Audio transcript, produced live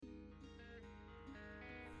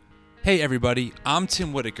Hey everybody, I'm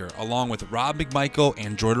Tim Whitaker, along with Rob McMichael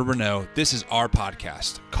and Jordan Renault. This is our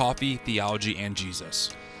podcast, Coffee, Theology, and Jesus.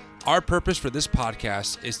 Our purpose for this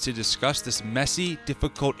podcast is to discuss this messy,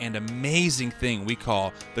 difficult, and amazing thing we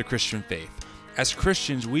call the Christian faith. As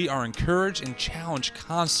Christians, we are encouraged and challenged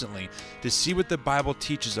constantly to see what the Bible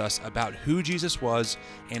teaches us about who Jesus was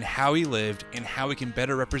and how he lived and how we can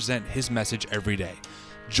better represent his message every day.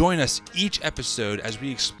 Join us each episode as we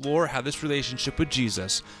explore how this relationship with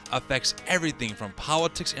Jesus affects everything from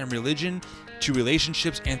politics and religion to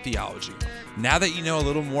relationships and theology. Now that you know a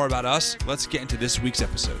little more about us, let's get into this week's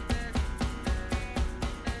episode.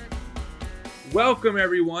 Welcome,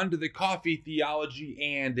 everyone, to the Coffee, Theology,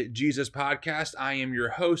 and Jesus podcast. I am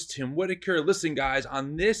your host, Tim Whitaker. Listen, guys,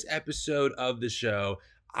 on this episode of the show,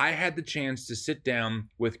 I had the chance to sit down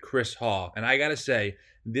with Chris Hall, and I gotta say,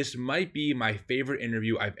 this might be my favorite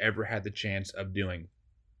interview I've ever had the chance of doing.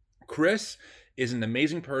 Chris is an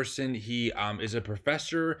amazing person. He is a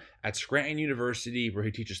professor at Scranton University where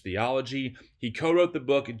he teaches theology. He co-wrote the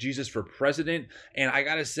book Jesus for President, and I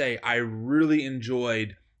gotta say, I really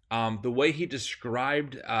enjoyed the way he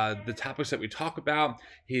described the topics that we talk about,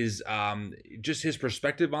 his just his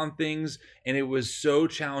perspective on things, and it was so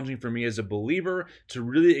challenging for me as a believer to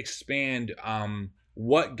really expand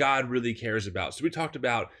what God really cares about. So we talked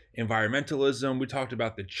about environmentalism, we talked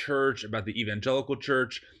about the church, about the evangelical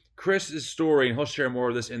church. Chris's story, and he'll share more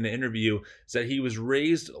of this in the interview, is that he was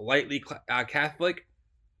raised lightly Catholic,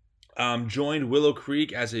 joined Willow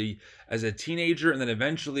Creek as a teenager, and then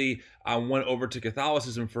eventually went over to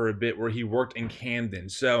Catholicism for a bit where he worked in Camden.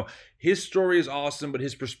 So his story is awesome, but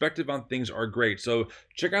his perspective on things are great. So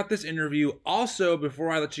check out this interview. Also, before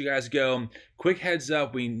I let you guys go, quick heads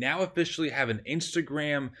up, we now officially have an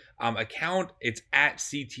Instagram account. It's at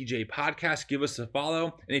CTJ Podcast. Give us a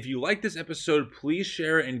follow. And if you like this episode, please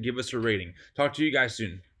share it and give us a rating. Talk to you guys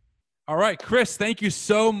soon. All right, Chris, thank you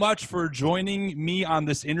so much for joining me on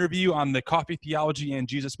this interview on the Coffee, Theology, and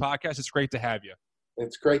Jesus podcast. It's great to have you.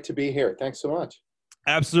 It's great to be here. Thanks so much.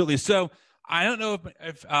 Absolutely. So I don't know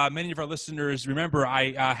if many of our listeners remember,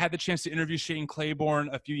 I had the chance to interview Shane Claiborne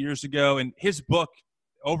a few years ago, and his book,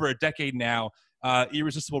 over a decade now,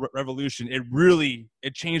 Irresistible Revolution,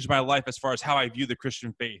 it changed my life as far as how I view the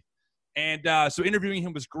Christian faith. And so interviewing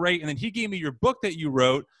him was great. And then he gave me your book that you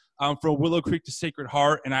wrote, From Willow Creek to Sacred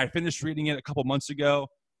Heart, and I finished reading it a couple months ago,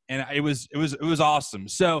 and it was awesome.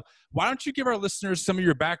 So why don't you give our listeners some of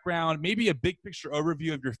your background, maybe a big picture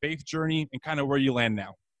overview of your faith journey and kind of where you land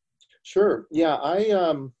now? Sure. Yeah,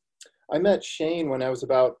 I met Shane when I was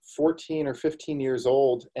about 14 or 15 years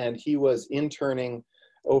old, and he was interning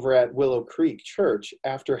over at Willow Creek Church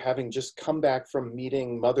after having just come back from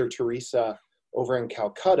meeting Mother Teresa over in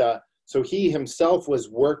Calcutta. So he himself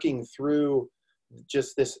was working through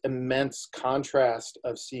just this immense contrast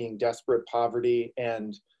of seeing desperate poverty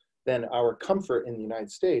and then our comfort in the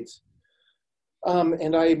United States.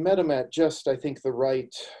 And I met him at just, I think, the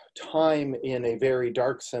right time in a very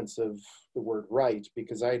dark sense of the word right,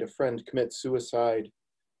 because I had a friend commit suicide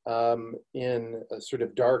in a sort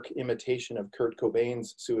of dark imitation of Kurt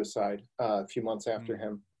Cobain's suicide a few months after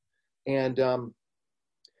him. And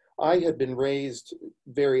I had been raised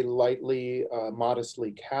very lightly,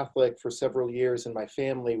 modestly Catholic for several years, and my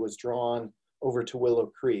family was drawn over to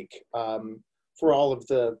Willow Creek for all of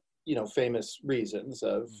the, famous reasons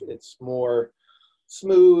of it's more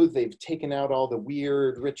smooth. They've taken out all the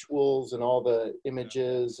weird rituals and all the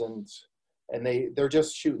images, and they're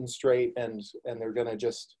just shooting straight, and they're gonna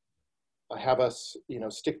just have us,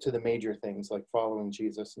 stick to the major things like following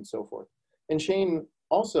Jesus and so forth. And Shane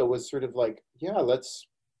also was sort of like, yeah, let's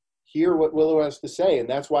hear what Willow has to say. And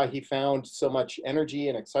that's why he found so much energy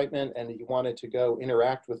and excitement, and he wanted to go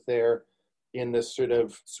interact with there in this sort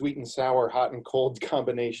of sweet and sour, hot and cold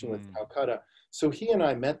combination with Calcutta. So he and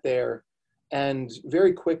I met there, and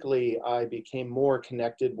very quickly I became more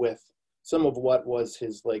connected with some of what was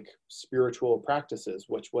his spiritual practices,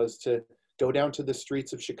 which was to go down to the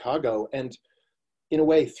streets of Chicago and in a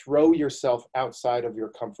way throw yourself outside of your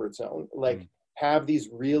comfort zone. Have these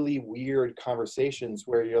really weird conversations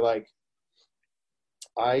where you're like,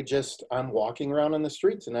 I'm walking around on the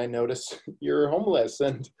streets and I notice you're homeless,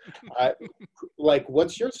 and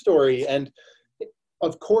what's your story? And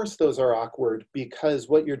of course those are awkward, because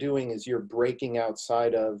what you're doing is you're breaking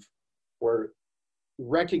outside of, or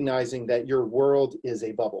recognizing that your world is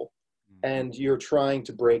a bubble, and you're trying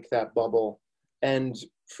to break that bubble. And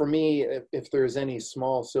for me, if there's any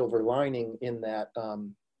small silver lining in that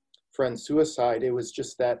friend's suicide, it was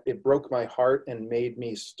just that it broke my heart and made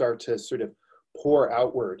me start to sort of pour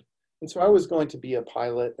outward. And so I was going to be a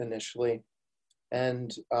pilot initially,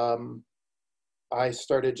 and I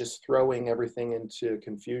started just throwing everything into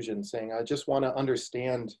confusion, saying, I just want to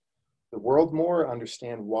understand the world more,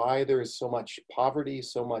 understand why there's so much poverty,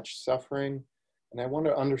 so much suffering. And I want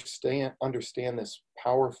to understand this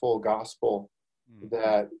powerful gospel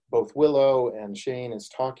that both Willow and Shane is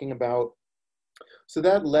talking about. So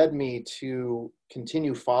that led me to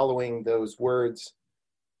continue following those words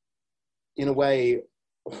in a way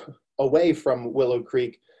away from Willow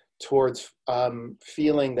Creek towards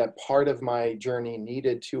feeling that part of my journey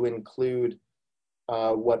needed to include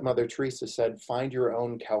what Mother Teresa said, find your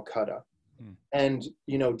own Calcutta. And,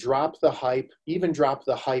 you know, drop the hype, even drop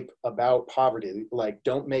the hype about poverty. Like,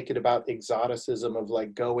 don't make it about exoticism of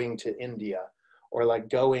like going to India or like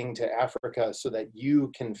going to Africa so that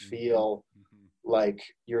you can feel like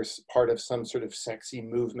you're part of some sort of sexy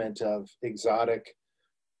movement of exotic,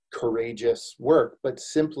 courageous work, but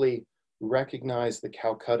simply recognize the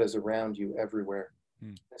Calcuttas around you everywhere.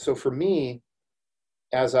 So for me,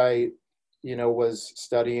 as I, you know, was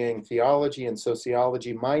studying theology and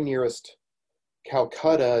sociology, my nearest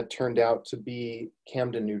Calcutta turned out to be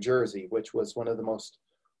Camden, New Jersey, which was one of the most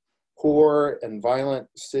poor and violent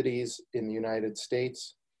cities in the United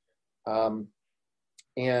States. And,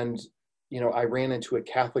 you know, I ran into a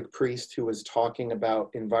Catholic priest who was talking about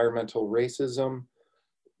environmental racism,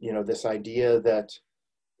 you know, this idea that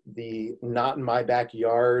the not in my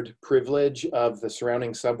backyard privilege of the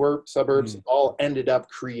surrounding suburbs all ended up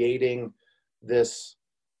creating this,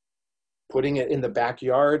 putting it in the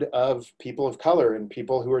backyard of people of color and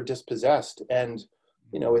people who are dispossessed. And,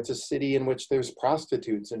 you know, it's a city in which there's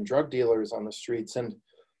prostitutes and drug dealers on the streets. And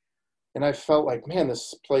I felt like, man,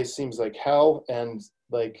 this place seems like hell. And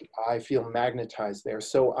like, I feel magnetized there.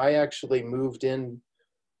 So I actually moved in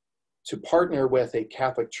to partner with a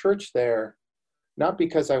Catholic church there, not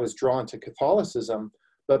because I was drawn to Catholicism,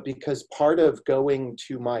 but because part of going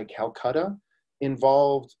to my Calcutta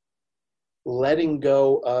involved letting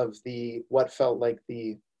go of what felt like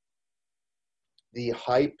the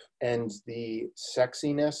hype and the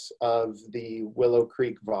sexiness of the Willow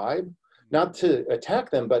Creek vibe, not to attack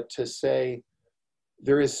them, but to say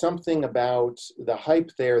there is something about the hype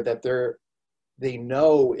there that they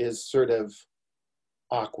know is sort of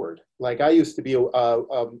awkward. Like, I used to be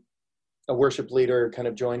a worship leader, kind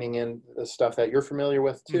of joining in the stuff that you're familiar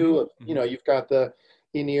with too. You know, you've got the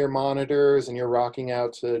in-ear monitors and you're rocking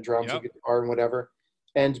out to drums and guitar and whatever.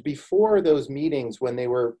 And before those meetings, when they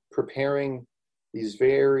were preparing these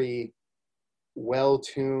very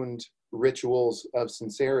well-tuned rituals of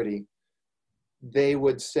sincerity, they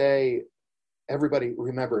would say, everybody,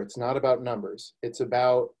 remember, it's not about numbers. It's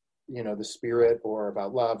about, you know, the spirit or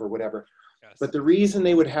about love or whatever. Yes. But the reason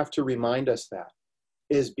they would have to remind us that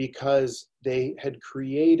is because they had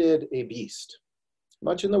created a beast,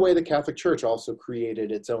 much in the way the Catholic Church also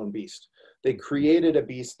created its own beast. They created a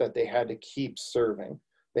beast that they had to keep serving.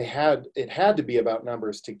 It had to be about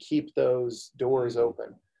numbers to keep those doors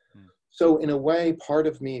open. So in a way, part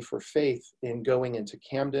of me for faith in going into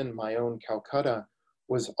Camden, my own Calcutta,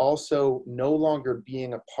 was also no longer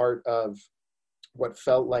being a part of what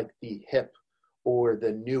felt like the hip or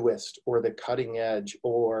the newest or the cutting edge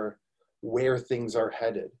or where things are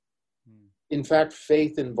headed. In fact,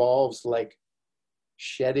 faith involves like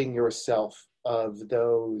shedding yourself of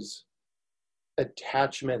those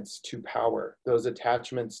attachments to power, those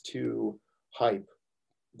attachments to hype.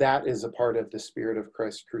 That is a part of the spirit of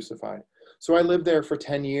Christ crucified. So I lived there for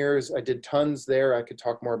 10 years. I did tons there. I could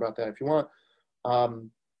talk more about that if you want.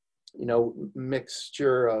 You know,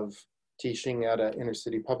 mixture of teaching at an inner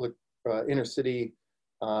city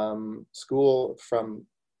school from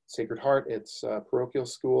Sacred Heart. It's a parochial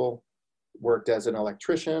school. Worked as an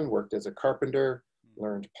electrician, worked as a carpenter,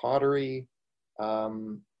 learned pottery,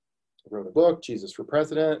 wrote a book, Jesus for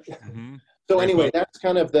President. So anyway, that's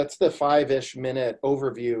the 5-ish minute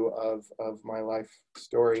overview of my life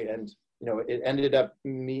story. And, you know, it ended up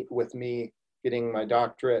with me getting my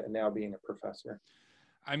doctorate and now being a professor.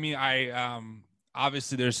 I mean,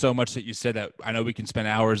 obviously there's so much that you said that I know we can spend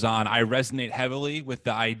hours on. I resonate heavily with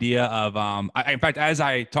the idea of, in fact, as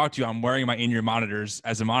I talk to you, I'm wearing my in-ear monitors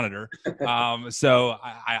as a monitor. So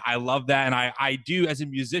I love that. And I do, as a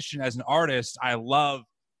musician, as an artist, I love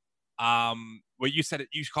what you said,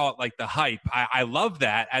 you call it like the hype. I love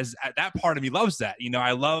that, as that part of me loves that. You know,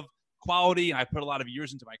 I love quality and I put a lot of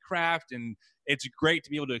years into my craft, and it's great to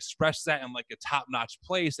be able to express that in like a top-notch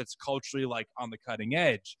place that's culturally like on the cutting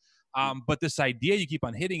edge. But this idea you keep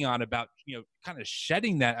on hitting on about, you know, kind of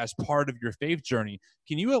shedding that as part of your faith journey.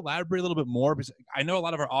 Can you elaborate a little bit more? Because I know a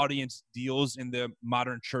lot of our audience deals in the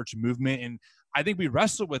modern church movement, and I think we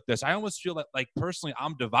wrestle with this. I almost feel that, like, personally,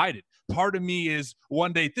 I'm divided. Part of me is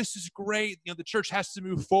one day, this is great. The church has to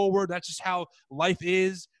move forward. That's just how life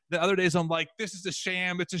is. The other days I'm like, this is a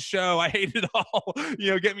sham. It's a show. I hate it all.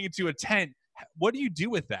 Get me into a tent. What do you do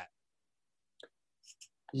with that?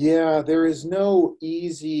 Yeah, there is no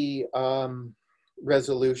easy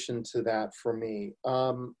resolution to that for me.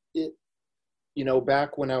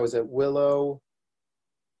 Back when I was at Willow,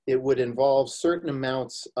 it would involve certain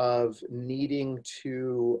amounts of needing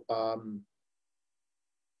to,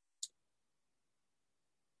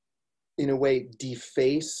 in a way,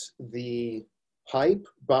 deface the hype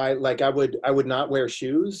by, like, I would not wear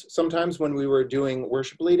shoes sometimes when we were doing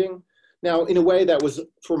worship leading. Now, in a way, that was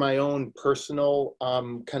for my own personal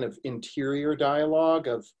kind of interior dialogue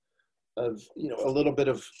of a little bit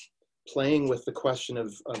of playing with the question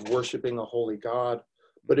of worshiping a holy God.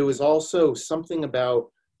 But it was also something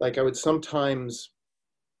about, like, I would sometimes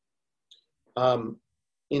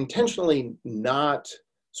intentionally not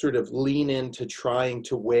sort of lean into trying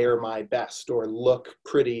to wear my best or look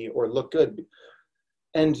pretty or look good.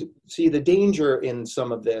 And see, the danger in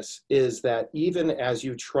some of this is that even as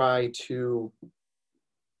you try to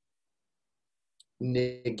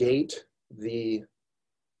negate the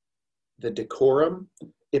decorum,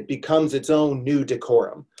 it becomes its own new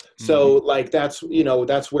decorum. So like, that's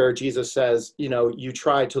where Jesus says, you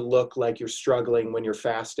try to look like you're struggling when you're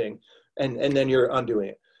fasting, and then you're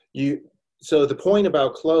undoing it. So the point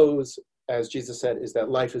about clothes, as Jesus said, is that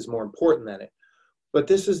life is more important than it. But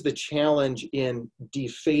this is the challenge in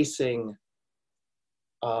defacing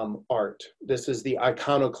art. This is the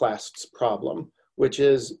iconoclast's problem, which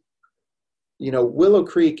is, Willow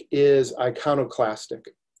Creek is iconoclastic.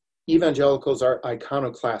 Evangelicals are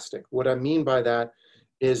iconoclastic. What I mean by that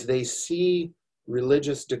is they see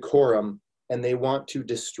religious decorum and they want to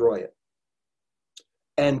destroy it.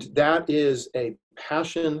 And that is a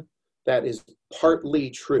passion that is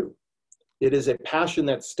partly true. It is a passion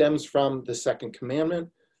that stems from the second commandment.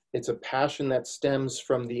 It's a passion that stems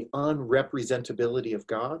from the unrepresentability of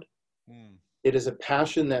God. It is a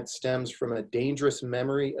passion that stems from a dangerous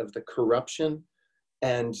memory of the corruption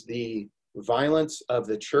and the violence of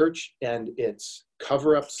the church and its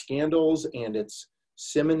cover-up scandals and its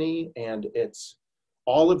simony and its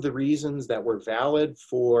all of the reasons that were valid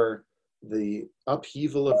for the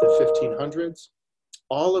upheaval of the 1500s.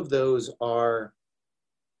 All of those are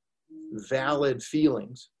valid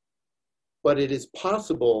feelings, but it is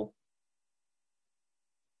possible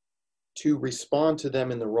to respond to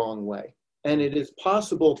them in the wrong way. And it is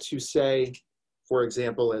possible to say, for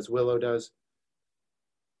example, as Willow does,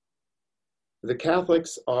 the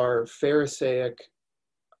Catholics are Pharisaic,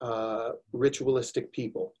 ritualistic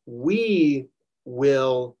people. We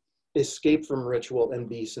will escape from ritual and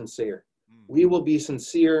be sincere. We will be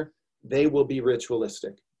sincere, they will be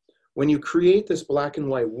ritualistic. When you create this black and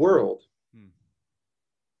white world,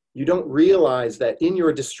 you don't realize that in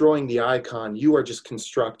your destroying the icon, you are just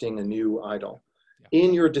constructing a new idol. Yeah.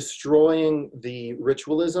 In your destroying the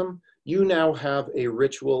ritualism, you now have a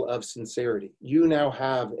ritual of sincerity. You now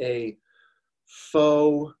have a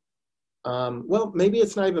faux, well, maybe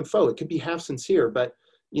it's not even faux, it could be half sincere, but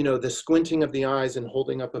the squinting of the eyes and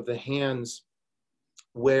holding up of the hands,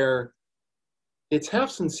 where it's half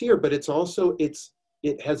sincere, but it's also,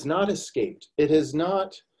 it has not escaped. It has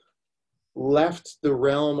not left the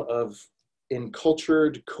realm of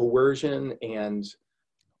encultured coercion and,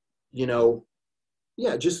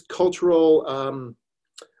 just cultural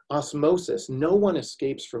osmosis. No one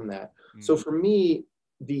escapes from that. So for me,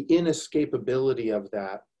 the inescapability of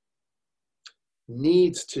that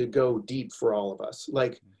needs to go deep for all of us.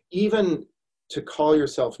 Like, even to call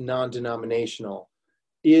yourself non-denominational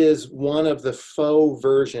is one of the faux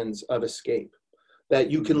versions of escape,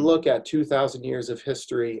 that you can look at 2,000 years of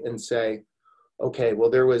history and say, okay, well,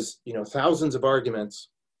 there was, thousands of arguments,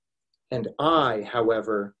 and I,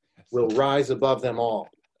 however, will rise above them all.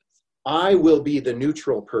 I will be the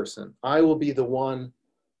neutral person. I will be the one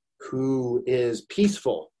who is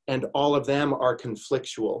peaceful, and all of them are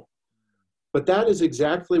conflictual. But that is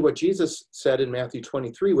exactly what Jesus said in Matthew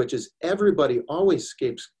 23, which is everybody always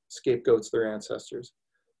scapegoats their ancestors.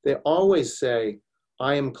 They always say,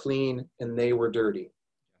 I am clean and they were dirty.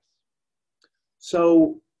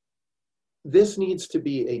 So this needs to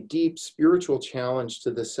be a deep spiritual challenge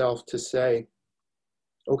to the self to say,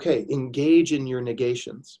 okay, engage in your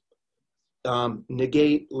negations.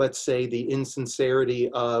 Negate, let's say, the insincerity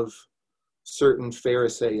of certain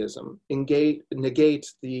Pharisaism.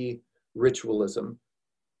 Negate the ritualism.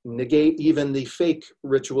 Negate even the fake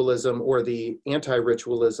ritualism or the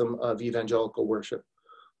anti-ritualism of evangelical worship.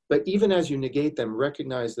 But even as you negate them,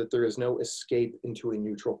 recognize that there is no escape into a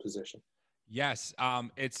neutral position. Yes.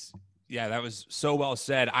 Yeah, that was so well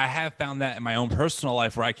said. I have found that in my own personal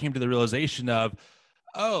life where I came to the realization of,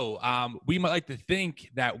 we might like to think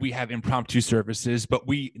that we have impromptu services, but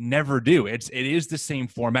we never do. It is the same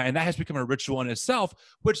format, and that has become a ritual in itself,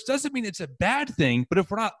 which doesn't mean it's a bad thing. But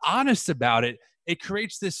if we're not honest about it, it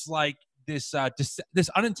creates this this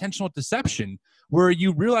unintentional deception where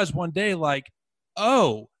you realize one day, like,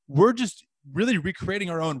 oh, we're just really recreating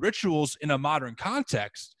our own rituals in a modern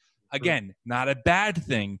context. Again, not a bad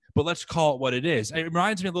thing, but let's call it what it is. It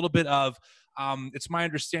reminds me a little bit of, it's my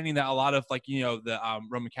understanding that a lot of the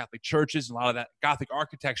Roman Catholic churches and a lot of that Gothic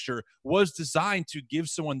architecture was designed to give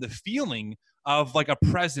someone the feeling of like a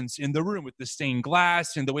presence in the room with the stained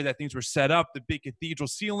glass and the way that things were set up, the big cathedral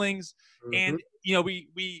ceilings. Mm-hmm. And,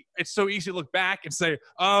 it's so easy to look back and say,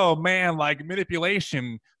 oh man, like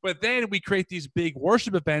manipulation. But then we create these big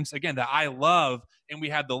worship events, again, that I love. And we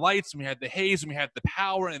have the lights and we have the haze and we have the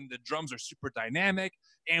power and the drums are super dynamic.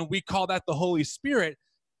 And we call that the Holy Spirit.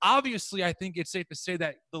 Obviously, I think it's safe to say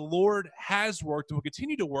that the Lord has worked and will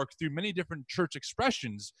continue to work through many different church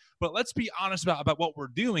expressions. But let's be honest about what we're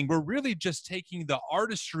doing. We're really just taking the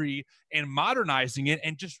artistry and modernizing it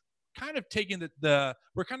and just kind of taking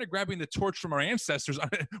we're kind of grabbing the torch from our ancestors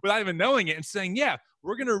without even knowing it and saying, yeah,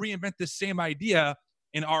 we're going to reinvent this same idea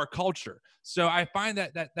in our culture. So I find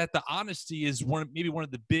that the honesty is maybe one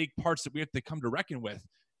of the big parts that we have to come to reckon with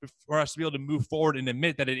for us to be able to move forward and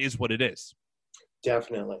admit that it is what it is.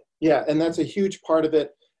 Definitely. Yeah. And that's a huge part of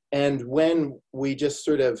it. And when we just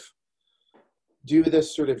sort of do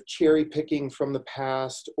this sort of cherry picking from the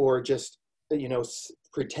past, or just,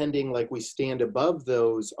 pretending like we stand above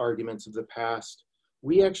those arguments of the past,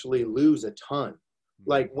 we actually lose a ton.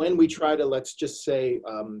 Like when we try to, let's just say,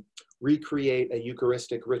 recreate a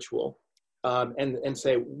Eucharistic ritual, and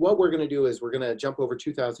say, what we're going to do is we're going to jump over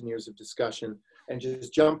 2,000 years of discussion and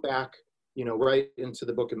just jump back, right into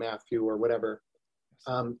the book of Matthew or whatever.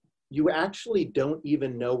 You actually don't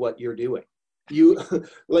even know what you're doing. You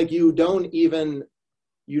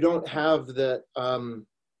don't have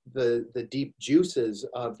the deep juices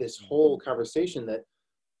of this whole conversation, that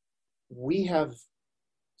we have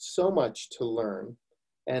so much to learn.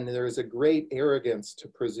 And there is a great arrogance to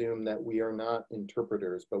presume that we are not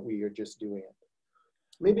interpreters, but we are just doing it.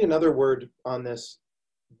 Maybe another word on this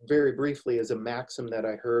very briefly is a maxim that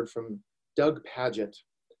I heard from Doug Pagitt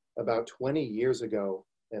about 20 years ago,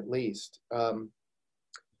 at least.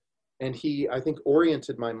 And he, I think,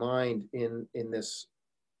 oriented my mind in this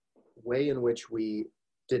way in which we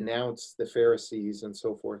denounce the Pharisees and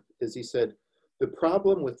so forth, is he said, the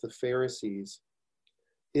problem with the Pharisees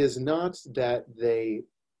is not that they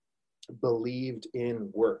believed in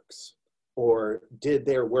works or did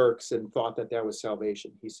their works and thought that that was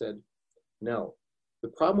salvation. He said, no, the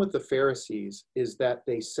problem with the Pharisees is that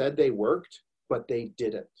they said they worked, but they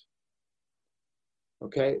didn't.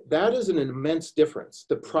 Okay, that is an immense difference.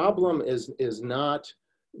 The problem is not,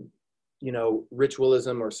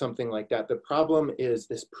 ritualism or something like that. The problem is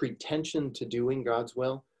this pretension to doing God's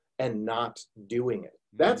will and not doing it.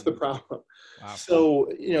 That's the problem. Wow.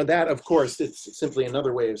 So, that, of course, it's simply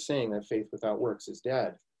another way of saying that faith without works is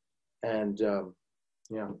dead. And,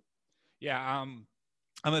 Yeah,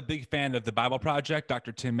 I'm a big fan of the Bible Project,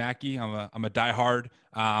 Dr. Tim Mackey. I'm a diehard.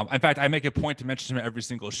 In fact, I make a point to mention him every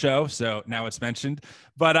single show, so now it's mentioned.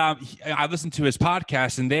 But I listen to his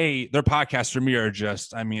podcast, and their podcasts for me are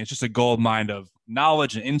just, it's just a gold mine of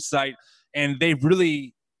knowledge and insight. And they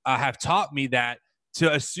really have taught me that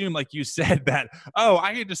to assume, like you said, that,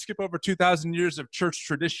 I can just skip over 2,000 years of church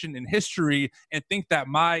tradition and history and think that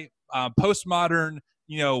my postmodern,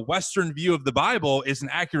 Western view of the Bible is an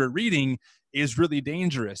accurate reading is really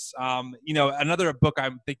dangerous. Another book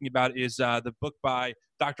I'm thinking about is the book by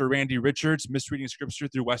Dr. Randy Richards, Misreading Scripture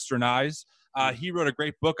Through Western Eyes. He wrote a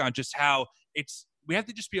great book on just how we have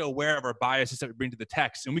to just be aware of our biases that we bring to the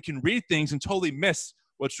text, and we can read things and totally miss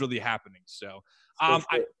what's really happening. So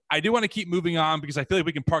I do want to keep moving on because I feel like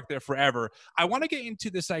we can park there forever. I want to get into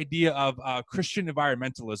this idea of Christian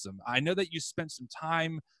environmentalism. I know that you spent some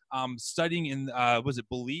time studying in, was it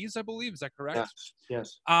Belize, I believe? Is that correct?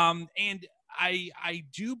 Yes. And I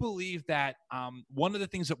do believe that one of the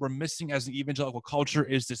things that we're missing as an evangelical culture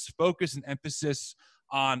is this focus and emphasis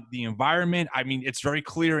on the environment. It's very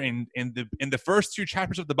clear in the first two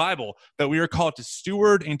chapters of the Bible that we are called to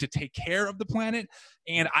steward and to take care of the planet.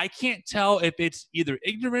 And I can't tell if it's either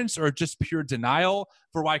ignorance or just pure denial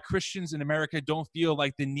for why Christians in America don't feel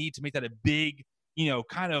like the need to make that a big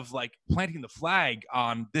kind of like planting the flag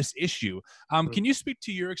on this issue. Mm. Can you speak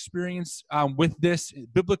to your experience with this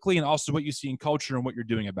biblically, and also what you see in culture and what you're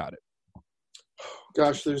doing about it?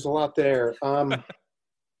 Gosh, there's a lot there.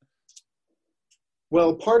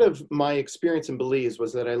 Well, part of my experience in Belize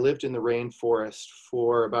was that I lived in the rainforest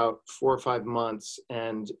for about 4 or 5 months,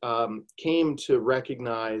 and came to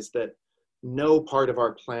recognize that no part of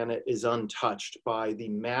our planet is untouched by the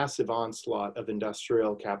massive onslaught of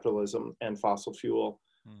industrial capitalism and fossil fuel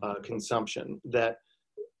consumption, that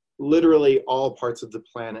literally all parts of the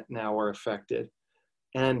planet now are affected.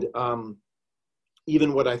 And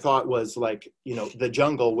even what I thought was like, the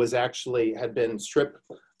jungle was actually had been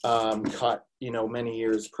cut, many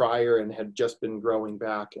years prior and had just been growing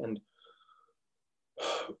back. And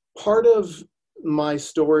part of my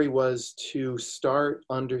story was to start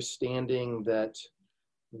understanding that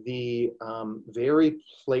the very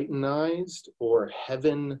Platonized or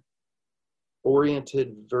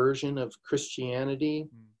heaven-oriented version of Christianity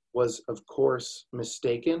was, of course,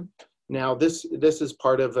 mistaken. Now, this is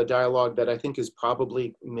part of a dialogue that I think is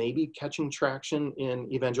probably maybe catching traction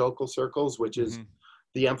in evangelical circles, which is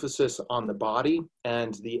the emphasis on the body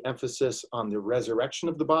and the emphasis on the resurrection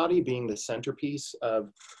of the body being the centerpiece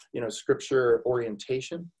of, scripture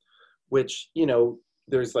orientation, which,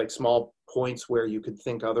 there's like small points where you could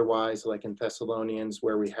think otherwise, like in Thessalonians,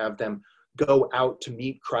 where we have them go out to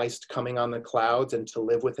meet Christ coming on the clouds and to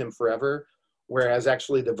live with him forever. Whereas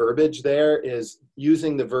actually the verbiage there is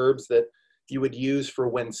using the verbs that you would use for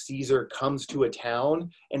when Caesar comes to a town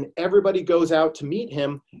and everybody goes out to meet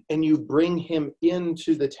him and you bring him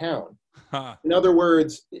into the town. In other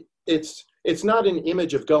words, it's not an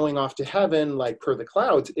image of going off to heaven like per the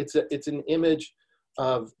clouds. It's an image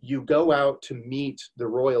of you go out to meet the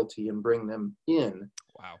royalty and bring them in.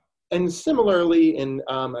 Wow. And similarly in,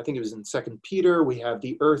 I think it was in 2 Peter, we have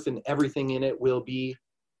the earth and everything in it will be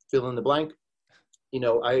fill in the blank.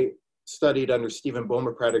 I studied under Stephen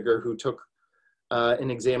Boehmer-Prediger, who took an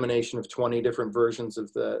examination of 20 different versions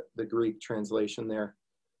of the Greek translation there.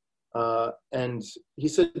 And he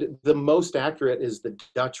said the most accurate is the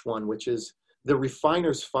Dutch one, which is the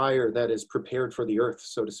refiner's fire that is prepared for the earth,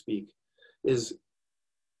 so to speak,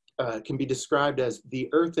 can be described as the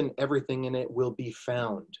earth and everything in it will be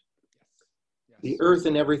found. Yes. The earth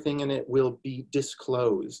and everything in it will be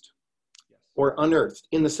disclosed. Or unearthed,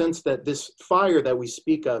 in the sense that this fire that we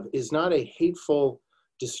speak of is not a hateful,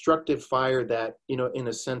 destructive fire that, in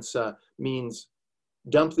a sense, means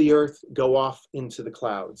dump the earth, go off into the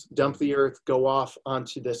clouds. Dump the earth, go off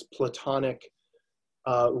onto this platonic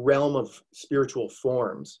realm of spiritual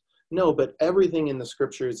forms. No, but everything in the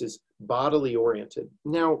scriptures is bodily oriented.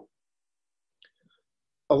 Now,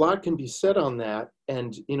 a lot can be said on that,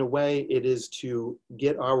 and in a way it is to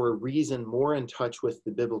get our reason more in touch with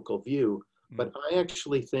the biblical view. But I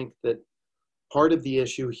actually think that part of the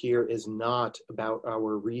issue here is not about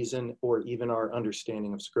our reason or even our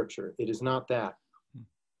understanding of scripture. It is not that.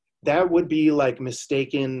 That would be like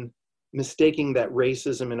mistaking that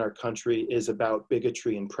racism in our country is about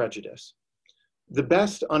bigotry and prejudice. The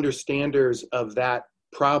best understanders of that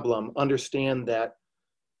problem understand that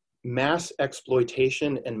mass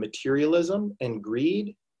exploitation and materialism and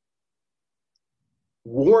greed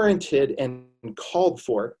warranted and called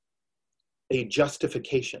for a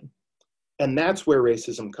justification. And that's where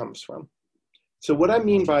racism comes from. So what I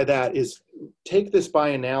mean by that is take this by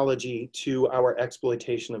analogy to our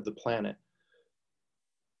exploitation of the planet.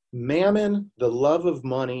 Mammon, the love of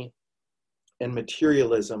money, and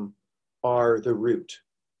materialism are the root.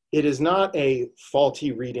 It is not a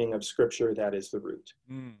faulty reading of scripture that is the root.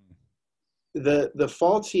 The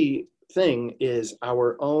faulty thing is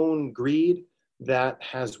our own greed that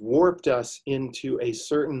has warped us into a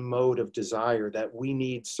certain mode of desire that we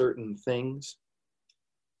need certain things.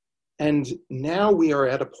 And now we are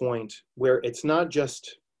at a point where it's not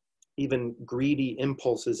just even greedy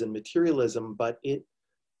impulses and materialism, but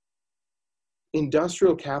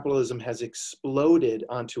industrial capitalism has exploded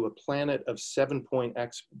onto a planet of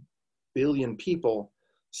 7.x billion people,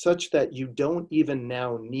 such that you don't even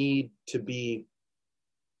now need to be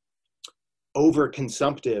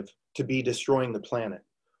overconsumptive to be destroying the planet.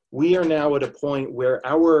 We are now at a point where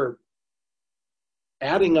our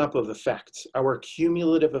adding up of effects, our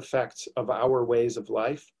cumulative effects of our ways of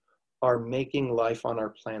life are making life on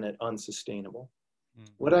our planet unsustainable.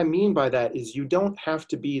 What I mean by that is you don't have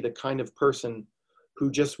to be the kind of person who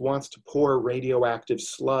just wants to pour radioactive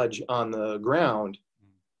sludge on the ground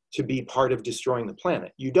to be part of destroying the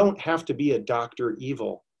planet. You don't have to be a Dr.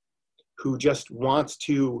 Evil who just wants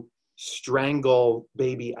to strangle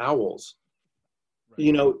baby owls.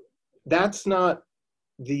 Right. That's not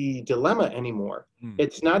the dilemma anymore. Hmm.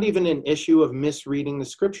 It's not even an issue of misreading the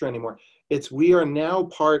scripture anymore. It's we are now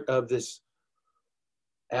part of this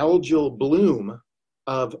algal bloom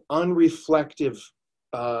of unreflective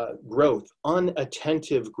growth,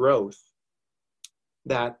 unattentive growth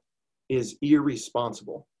that is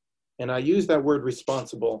irresponsible. And I use that word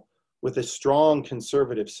responsible with a strong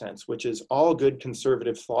conservative sense, which is all good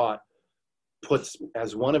conservative thought puts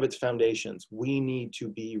as one of its foundations, we need to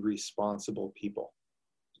be responsible people.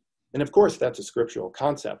 And of course, that's a scriptural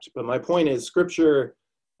concept. But my point is, scripture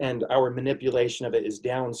and our manipulation of it is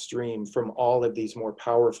downstream from all of these more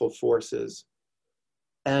powerful forces.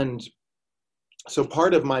 And so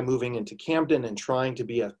part of my moving into Camden and trying to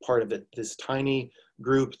be a part of it, this tiny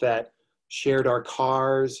group that shared our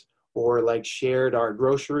cars or like shared our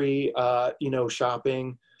grocery,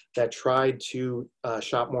 shopping, that tried to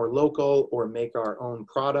shop more local or make our own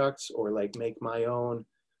products or like make my own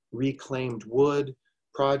reclaimed wood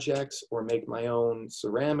projects or make my own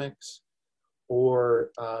ceramics. Or,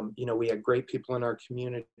 we had great people in our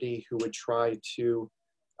community who would try to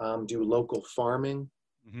do local farming.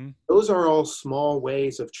 Mm-hmm. Those are all small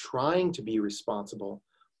ways of trying to be responsible.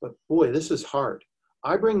 But boy, this is hard.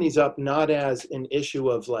 I bring these up not as an issue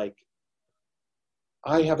of like,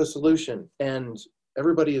 I have a solution and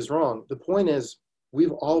everybody is wrong. The point is,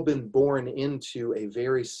 we've all been born into a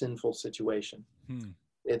very sinful situation.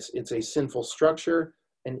 It's a sinful structure,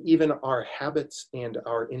 and even our habits and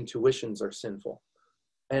our intuitions are sinful.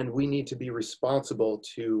 And we need to be responsible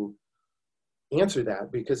to answer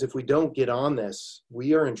that, because if we don't get on this,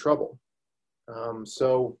 we are in trouble.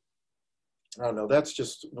 So I don't know, that's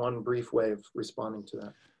just one brief way of responding to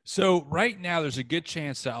that. So right now there's a good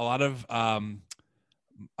chance that a lot of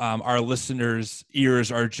our listeners'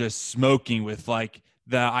 ears are just smoking with like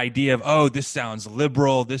the idea of, oh, this sounds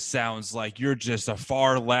liberal. This sounds like you're just a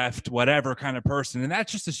far left, whatever kind of person. And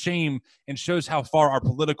that's just a shame and shows how far our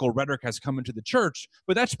political rhetoric has come into the church.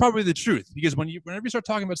 But that's probably the truth, because whenever you start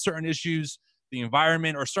talking about certain issues, the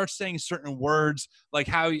environment, or start saying certain words, like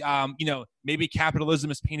how, maybe capitalism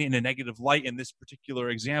is painted in a negative light in this particular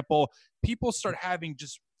example, people start having,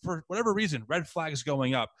 just for whatever reason, red flags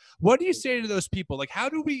going up. What do you say to those people? Like, how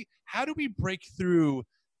do we break through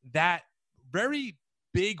that very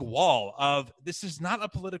big wall of, this is not a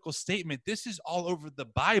political statement, this is all over the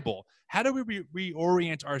Bible? How do we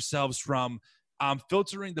reorient ourselves from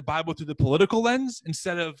filtering the Bible through the political lens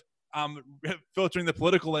instead of filtering the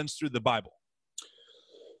political lens through the Bible?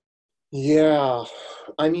 Yeah,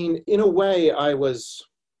 I mean, in a way, I was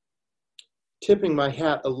tipping my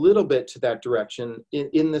hat a little bit to that direction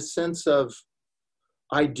in the sense of,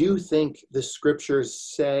 I do think the scriptures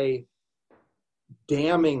say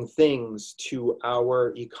damning things to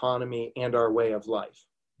our economy and our way of life.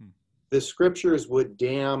 The scriptures would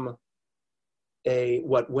damn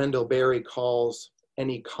what Wendell Berry calls an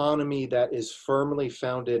economy that is firmly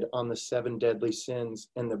founded on the 7 deadly sins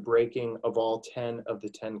and the breaking of all 10 of the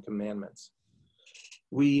 10 commandments.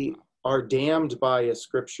 We are damned by a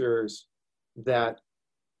scriptures that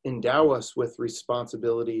endow us with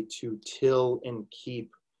responsibility to till and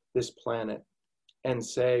keep this planet, and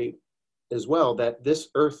say as well that this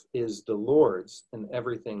earth is the Lord's and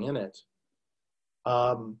everything in it.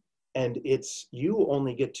 And you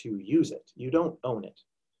only get to use it. You don't own it.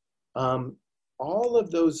 All of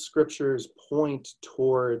those scriptures point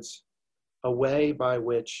towards a way by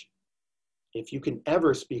which, if you can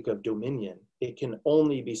ever speak of dominion, it can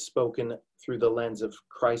only be spoken through the lens of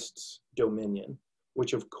Christ's dominion,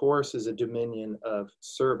 which of course is a dominion of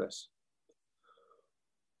service.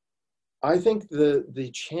 I think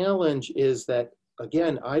the challenge is that,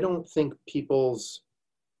 again, I don't think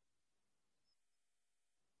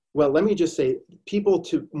let me just say, people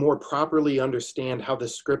to more properly understand how the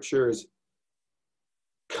scriptures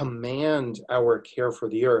command our care for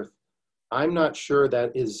the earth, I'm not sure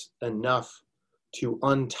that is enough to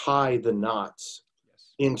untie the knots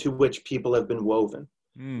into which people have been woven.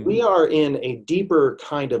 We are in a deeper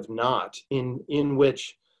kind of knot in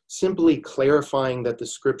which simply clarifying that the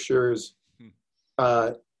scriptures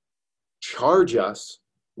charge us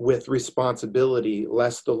with responsibility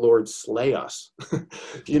lest the Lord slay us.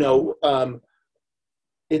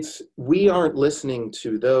 We aren't listening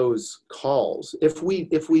to those calls. If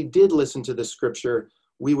we did listen to the scripture,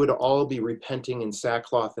 we would all be repenting in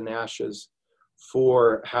sackcloth and ashes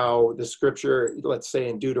for how the scripture, let's say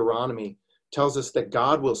in Deuteronomy, tells us that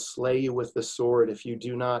God will slay you with the sword if you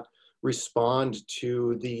do not respond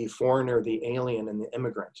to the foreigner, the alien, and the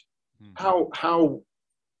immigrant. How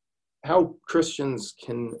Christians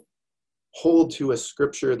can hold to a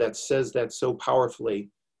scripture that says that so powerfully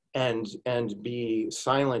and be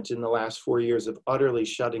silent in the last 4 years of utterly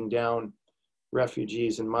shutting down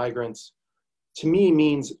refugees and migrants, to me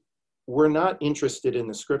means we're not interested in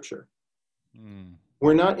the scripture.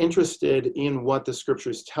 We're not interested in what the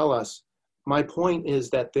scriptures tell us. My point is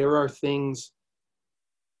that there are things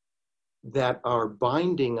that are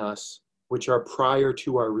binding us, which are prior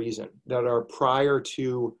to our reason, that are prior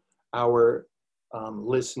to our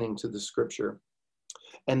listening to the scripture.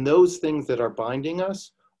 And those things that are binding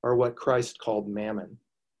us are what Christ called mammon,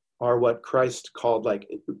 are what Christ called, like,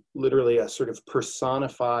 literally a sort of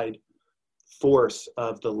personified force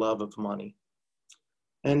of the love of money.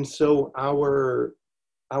 And so our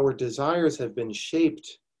desires have been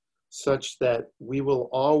shaped such that we will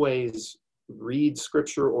always read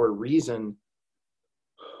scripture or reason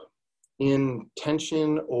in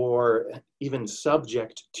tension or even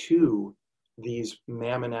subject to these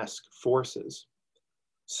mammonesque forces.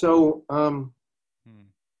 So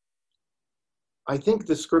I think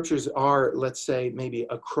the scriptures are, let's say, maybe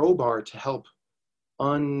a crowbar to help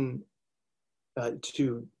decouple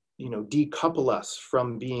us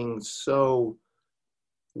from being so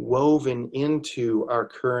woven into our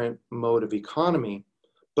current mode of economy.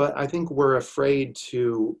 But I think we're afraid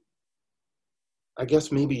to, I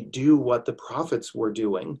guess, maybe do what the prophets were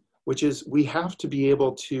doing, which is we have to be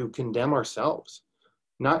able to condemn ourselves,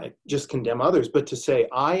 not just condemn others, but to say,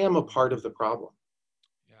 I am a part of the problem.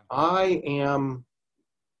 Yeah. I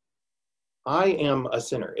am a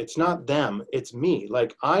sinner. It's not them, it's me.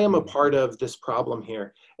 Like, I am a part of this problem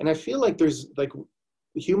here. And I feel like there's, like,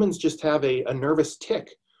 humans just have a nervous tick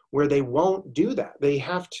where they won't do that. They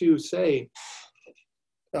have to say,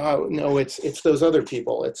 oh, no, it's those other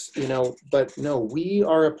people. It's, but no, we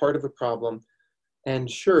are a part of a problem.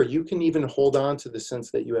 And sure, you can even hold on to the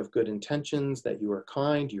sense that you have good intentions, that you are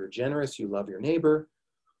kind, you're generous, you love your neighbor.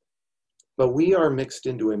 But we are mixed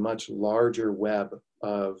into a much larger web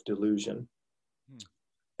of delusion.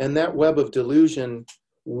 And that web of delusion,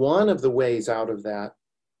 one of the ways out of that,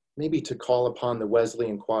 maybe to call upon the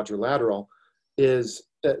Wesleyan quadrilateral, is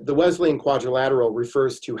the Wesleyan quadrilateral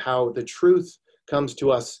refers to how the truth comes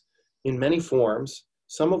to us in many forms,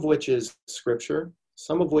 some of which is scripture,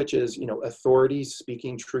 some of which is, authorities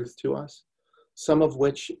speaking truth to us, some of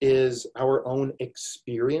which is our own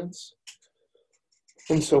experience,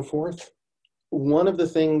 and so forth. One of the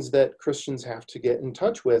things that Christians have to get in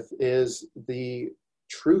touch with is the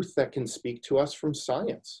truth that can speak to us from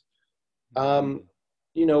science. Mammon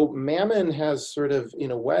has sort of,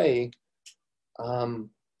 in a way,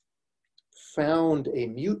 found a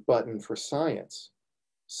mute button for science,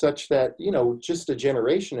 such that, just a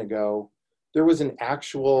generation ago, there was an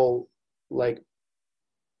actual,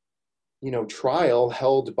 trial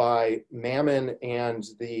held by Mammon and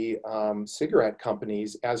the cigarette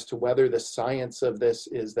companies as to whether the science of this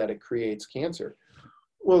is that it creates cancer.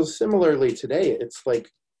 Well, similarly today, it's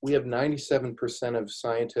like we have 97% of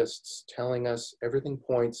scientists telling us everything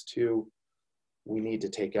points to we need to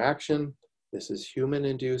take action. This is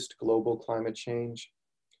human-induced global climate change.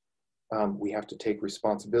 We have to take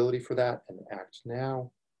responsibility for that and act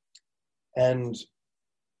now. And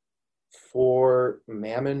for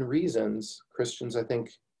Mammon reasons, Christians, I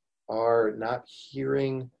think, are not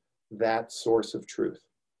hearing that source of truth.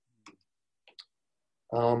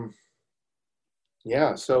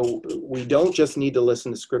 So we don't just need to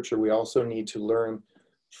listen to scripture, we also need to learn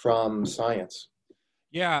from science.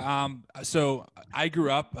 Yeah, so I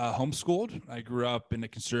grew up homeschooled. I grew up in a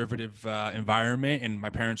conservative environment, and my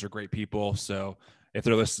parents are great people. So if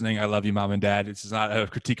they're listening, I love you, Mom and Dad. This is not a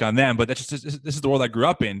critique on them, but that's just this is the world I grew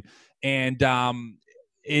up in, and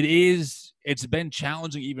it's been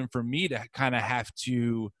challenging even for me to kind of have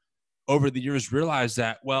to, over the years, realize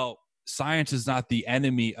that, well, science is not the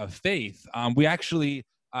enemy of faith. We actually,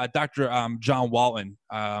 Dr. John Walton,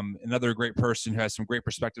 another great person who has some great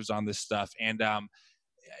perspectives on this stuff, and I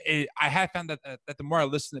have found that the more I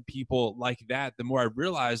listen to people like that, the more I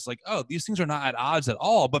realize, like, oh, these things are not at odds at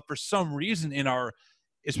all. But for some reason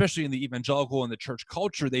especially in the evangelical and the church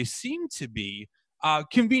culture, they seem to be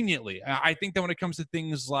conveniently. I think that when it comes to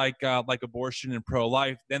things like abortion and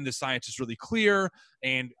pro-life, then the science is really clear,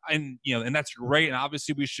 and that's great. And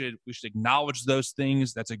obviously we should acknowledge those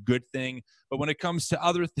things. That's a good thing. But when it comes to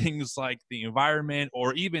other things like the environment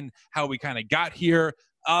or even how we kind of got here,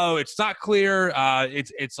 oh, it's not clear.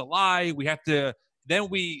 It's a lie. We have to. Then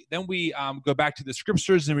we go back to the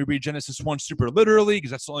scriptures and we read Genesis 1 super literally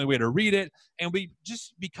because that's the only way to read it. And we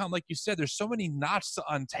just become, like you said, there's so many knots to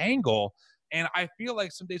untangle. And I feel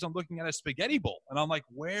like some days I'm looking at a spaghetti bowl and I'm like,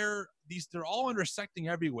 they're all intersecting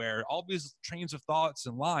everywhere, all these trains of thoughts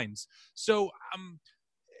and lines. So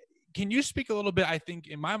can you speak a little bit? I think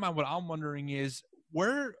in my mind, what I'm wondering is,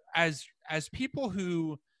 where, as people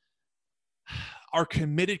who are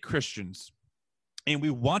committed Christians, and we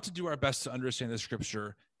want to do our best to understand the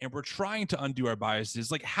scripture, and we're trying to undo our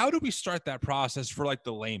biases, like, how do we start that process for like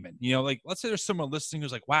the layman? You know, like, let's say there's someone listening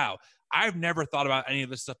who's like, wow, I've never thought about any of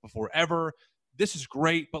this stuff before ever. This is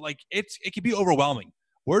great, but like, it can be overwhelming.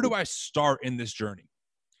 Where do I start in this journey?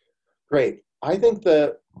 Great. I think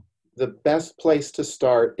the best place to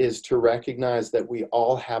start is to recognize that we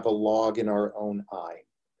all have a log in our own eye,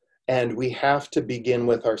 and we have to begin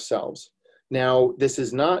with ourselves. Now, this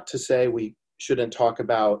is not to say we shouldn't talk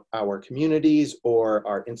about our communities or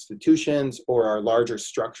our institutions or our larger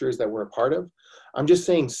structures that we're a part of. I'm just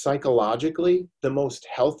saying, psychologically, the most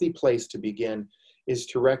healthy place to begin is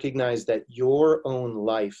to recognize that your own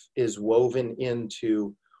life is woven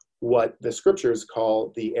into what the scriptures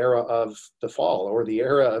call the era of the fall, or the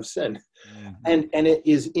era of sin. Mm-hmm. And it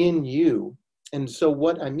is in you. And so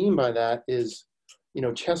what I mean by that is,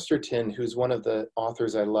 Chesterton, who's one of the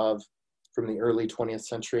authors I love from the early 20th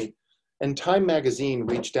century, and Time magazine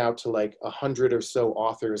reached out to like 100 or so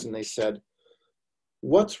authors, and they said,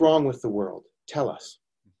 what's wrong with the world? Tell us.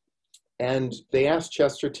 And they asked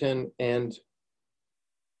Chesterton, and,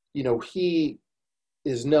 he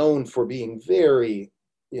is known for being very,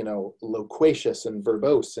 loquacious and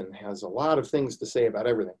verbose, and has a lot of things to say about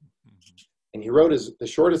everything. Mm-hmm. And he wrote the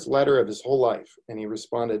shortest letter of his whole life. And he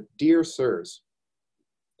responded, "Dear sirs,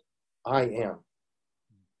 I am.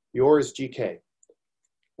 Yours, GK."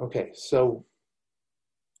 Okay, so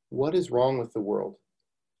what is wrong with the world?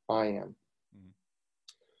 I am. Mm-hmm.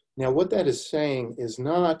 Now, what that is saying is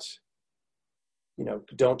not,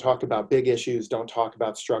 don't talk about big issues, don't talk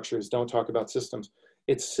about structures, don't talk about systems.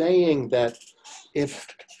 It's saying that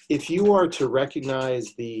if you are to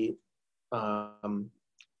recognize the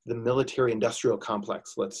military-industrial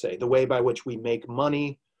complex, let's say, the way by which we make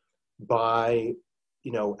money by,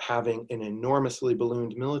 having an enormously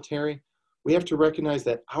ballooned military, we have to recognize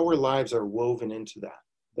that our lives are woven into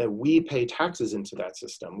that we pay taxes into that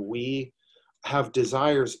system. We have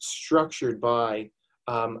desires structured by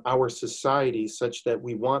our society such that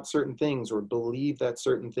we want certain things, or believe that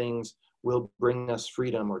certain things will bring us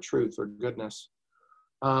freedom or truth or goodness.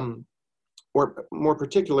 Or more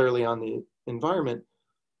particularly on the environment,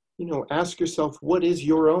 ask yourself, what is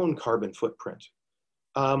your own carbon footprint?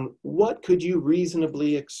 What could you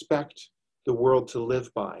reasonably expect the world to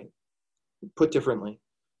live by? Put differently,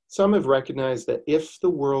 some have recognized that if the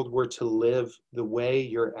world were to live the way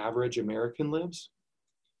your average American lives,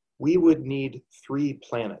 we would need 3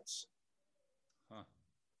 planets. Huh.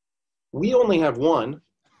 We only have one.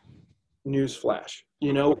 Newsflash.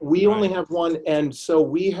 We only have one, and so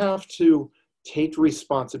we have to take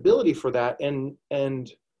responsibility for that,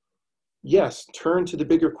 and yes, turn to the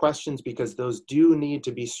bigger questions, because those do need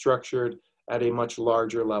to be structured at a much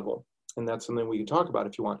larger level. And that's something we can talk about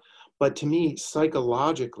if you want. But to me,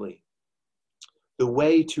 psychologically, the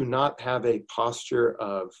way to not have a posture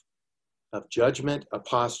of judgment, a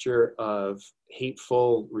posture of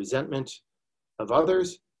hateful resentment of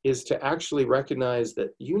others, is to actually recognize that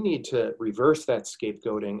you need to reverse that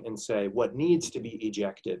scapegoating and say, what needs to be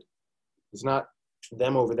ejected is not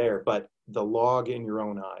them over there, but the log in your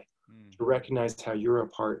own eye, to recognize how you're a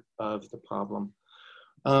part of the problem.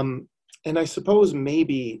 And I suppose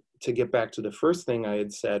maybe to get back to the first thing I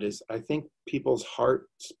had said is, I think people's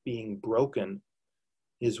hearts being broken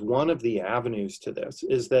is one of the avenues to this,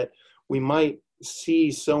 is that we might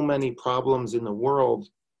see so many problems in the world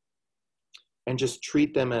and just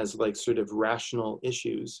treat them as like sort of rational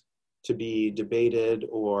issues to be debated,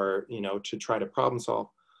 or, to try to problem solve,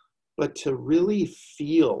 but to really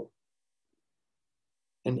feel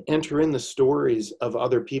and enter in the stories of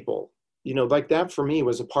other people. Like that for me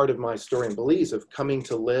was a part of my story in Belize, of coming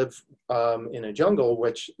to live in a jungle,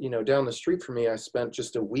 which, down the street from me, I spent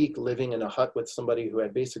just a week living in a hut with somebody who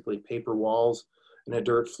had basically paper walls and a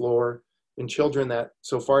dirt floor, and children that,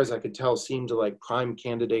 so far as I could tell, seemed to like prime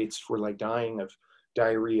candidates for like dying of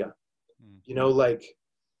diarrhea. Like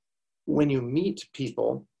when you meet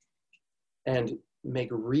people and make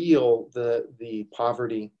real the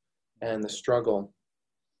poverty and the struggle,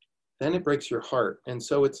 then it breaks your heart. And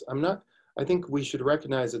so I think we should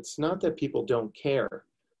recognize it's not that people don't care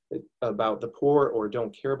about the poor or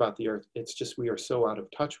don't care about the earth. It's just we are so out of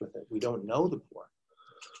touch with it. We don't know the poor.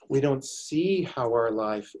 We don't see how our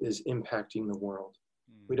life is impacting the world.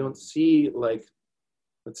 We don't see, like,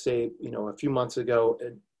 let's say, a few months ago,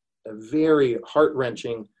 a very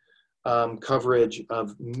heart-wrenching coverage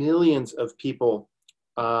of millions of people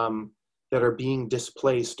that are being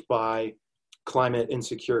displaced by climate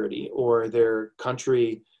insecurity, or their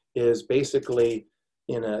country is basically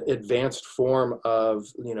in an advanced form of,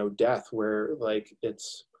 death, where like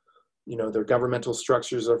it's, their governmental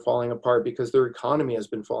structures are falling apart because their economy has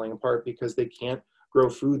been falling apart because they can't grow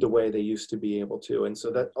food the way they used to be able to. And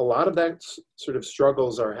so that a lot of that sort of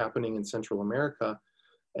struggles are happening in Central America.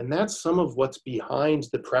 And that's some of what's behind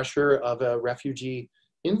the pressure of a refugee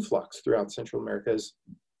influx throughout Central America, is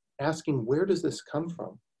asking, where does this come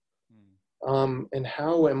from? And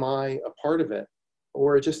how am I a part of it?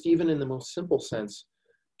 Or just even in the most simple sense,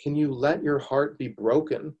 can you let your heart be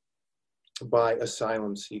broken by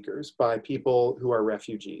asylum seekers, by people who are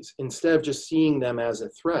refugees, instead of just seeing them as a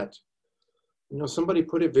threat? Somebody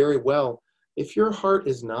put it very well. If your heart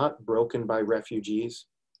is not broken by refugees,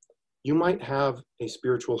 you might have a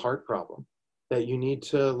spiritual heart problem that you need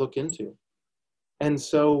to look into. And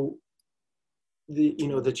so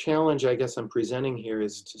the challenge I guess I'm presenting here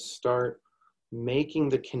is to start making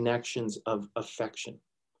the connections of affection,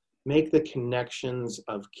 make the connections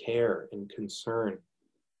of care and concern.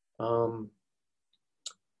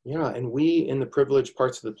 And we in the privileged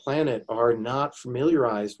parts of the planet are not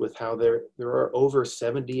familiarized with how there are over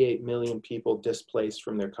 78 million people displaced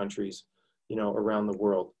from their countries, around the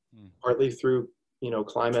world, partly through,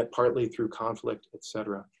 climate, partly through conflict,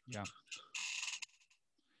 etc. Yeah.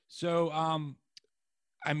 So,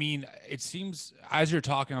 I mean, it seems as you're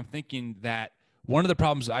talking, I'm thinking that one of the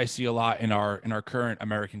problems I see a lot in our current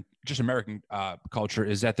American culture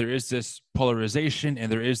is that there is this polarization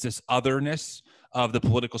and there is this otherness of the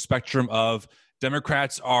political spectrum of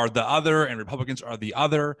Democrats are the other and Republicans are the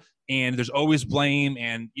other. And there's always blame.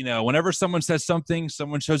 And, whenever someone says something,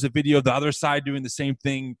 someone shows a video of the other side doing the same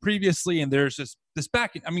thing previously. And there's just this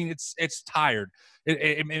back. I mean, it's tired.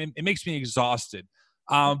 It makes me exhausted.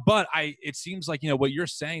 But it seems like, what you're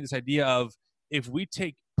saying, this idea of if we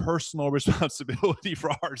take personal responsibility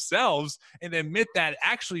for ourselves and admit that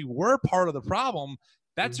actually we're part of the problem,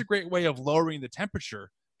 that's a great way of lowering the temperature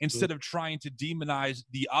instead of trying to demonize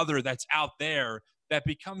the other that's out there that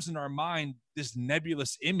becomes in our mind this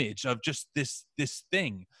nebulous image of just this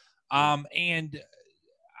thing. And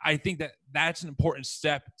I think that that's an important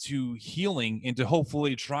step to healing and to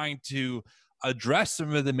hopefully trying to address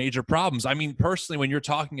some of the major problems. I mean, personally, when you're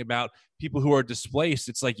talking about people who are displaced,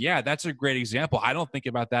 it's like, yeah, that's a great example. I don't think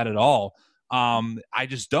about that at all. I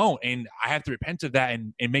just don't. And I have to repent of that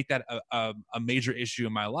and make that a major issue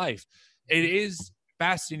in my life. It is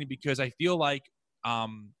fascinating because I feel like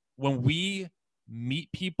when we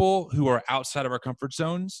meet people who are outside of our comfort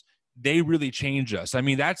zones, they really change us. I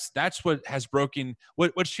mean, that's what has broken,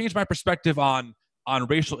 what's changed my perspective on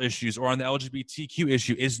racial issues or on the LGBTQ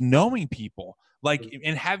issue is knowing people like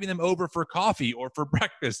and having them over for coffee or for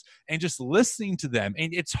breakfast and just listening to them.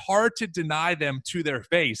 And it's hard to deny them to their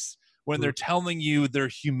face when they're telling you their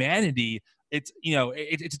humanity. It's,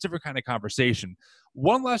 it's a different kind of conversation.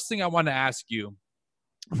 One last thing I want to ask you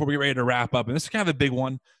before we get ready to wrap up, and this is kind of a big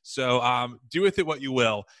one, so do with it what you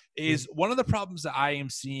will, is one of the problems that I am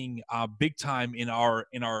seeing big time in our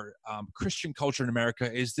Christian culture in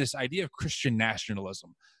America is this idea of Christian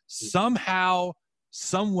nationalism. Somehow,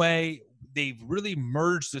 some way, they've really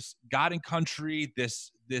merged this God and country,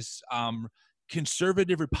 this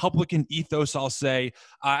conservative Republican ethos, I'll say,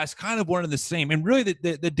 as kind of one and the same. And really,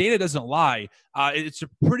 the data doesn't lie. It's a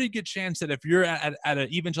pretty good chance that if you're at an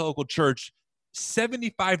evangelical church,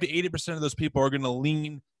 75 to 80% of those people are going to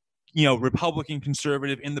lean, Republican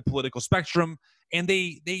conservative in the political spectrum. And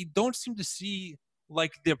they don't seem to see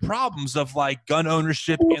like the problems of like gun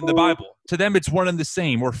ownership in the Bible. To them, it's one and the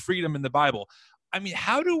same, or freedom in the Bible. I mean,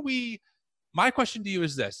 my question to you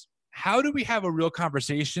is this: how do we have a real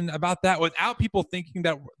conversation about that without people thinking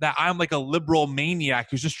that I'm like a liberal maniac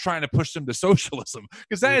who's just trying to push them to socialism?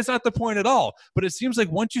 Because that is not the point at all. But it seems like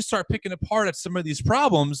once you start picking apart at some of these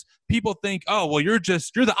problems, people think, oh, well, you're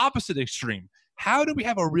the opposite extreme. How do we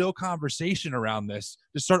have a real conversation around this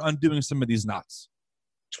to start undoing some of these knots?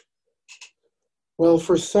 Well,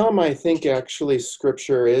 for some, I think actually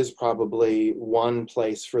scripture is probably one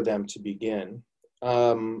place for them to begin.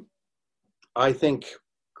 I think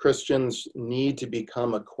Christians need to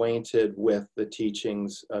become acquainted with the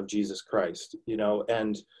teachings of Jesus Christ,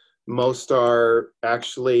 and most are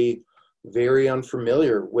actually very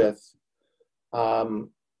unfamiliar with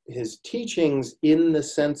his teachings in the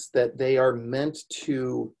sense that they are meant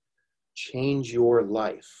to change your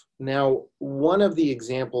life. Now, one of the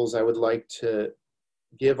examples I would like to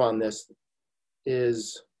give on this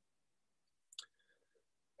is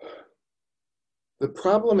the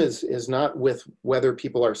problem is not with whether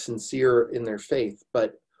people are sincere in their faith,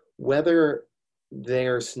 but whether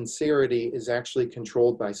their sincerity is actually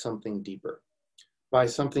controlled by something deeper, by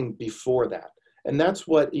something before that. And that's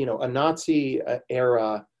what, you know, a Nazi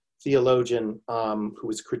era theologian who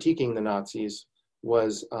was critiquing the Nazis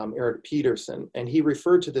was Eric Peterson. And he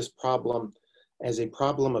referred to this problem as a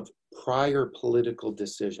problem of prior political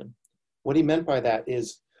decision. What he meant by that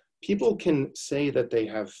is people can say that they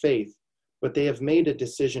have faith, but they have made a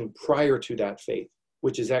decision prior to that faith,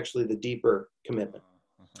 which is actually the deeper commitment.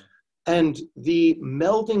 And the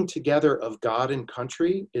melding together of God and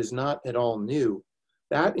country is not at all new.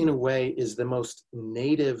 That, in a way, is the most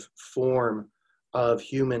native form of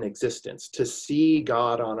human existence, to see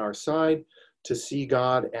God on our side, to see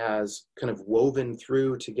God as kind of woven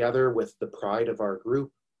through together with the pride of our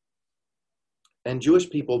group. And Jewish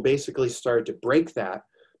people basically started to break that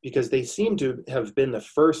because they seem to have been the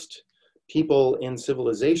first people in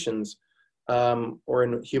civilizations or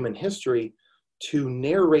in human history to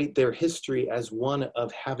narrate their history as one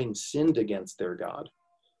of having sinned against their God.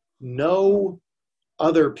 No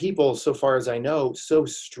other people, so far as I know, so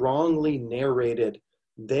strongly narrated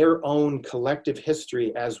their own collective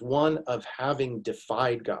history as one of having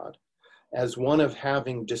defied God, as one of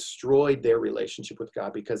having destroyed their relationship with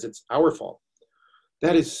God because it's our fault.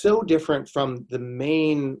 That is so different from the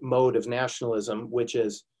main mode of nationalism, which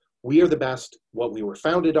is we are the best, what we were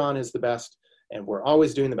founded on is the best, and we're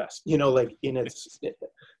always doing the best. You know, like in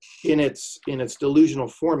its delusional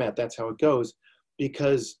format, that's how it goes,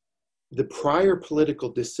 because the prior political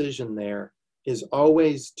decision there is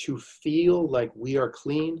always to feel like we are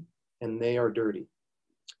clean and they are dirty.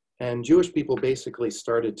 And Jewish people basically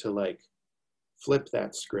started to like flip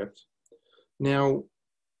that script. Now,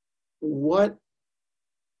 what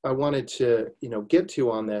I wanted to, you know, get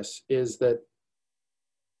to on this is that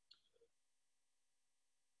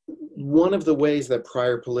one of the ways that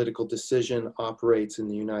prior political decision operates in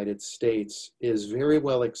the United States is very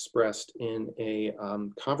well expressed in a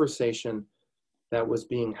conversation that was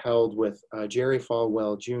being held with Jerry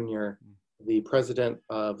Falwell Jr., the president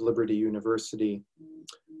of Liberty University,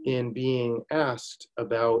 in being asked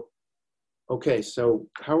about, okay, so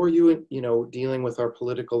how are you, you know, dealing with our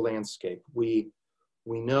political landscape? We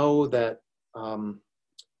know that, you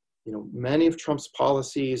know, many of Trump's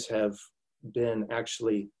policies have been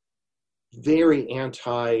actually very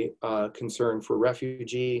anti-concern for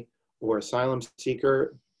refugee or asylum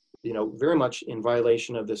seeker, you know, very much in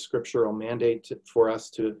violation of the scriptural mandate for us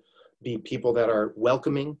to be people that are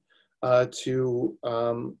welcoming to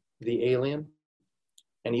the alien.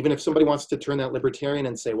 And even if somebody wants to turn that libertarian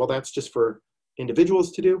and say, well, that's just for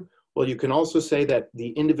individuals to do, well, you can also say that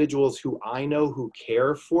the individuals who I know who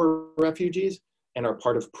care for refugees and are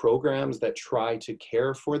part of programs that try to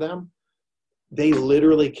care for them, they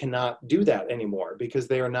literally cannot do that anymore because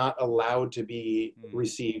they are not allowed to be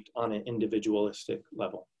received on an individualistic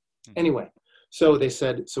level. Anyway, so they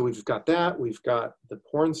said, so we've got that, we've got the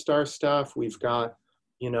porn star stuff, we've got,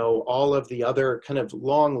 you know, all of the other kind of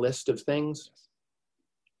long list of things.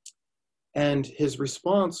 And his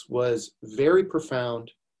response was very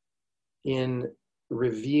profound in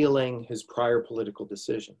revealing his prior political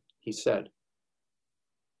decision. He said,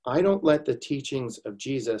 I don't let the teachings of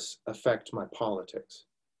Jesus affect my politics.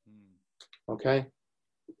 Okay?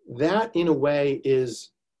 That, in a way,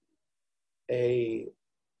 is a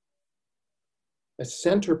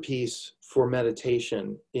centerpiece for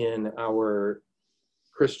meditation in our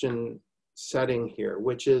Christian setting here,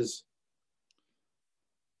 which is,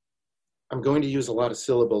 I'm going to use a lot of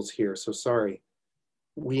syllables here, so sorry.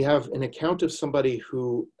 We have an account of somebody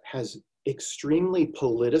who has extremely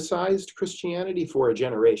politicized Christianity for a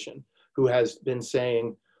generation, who has been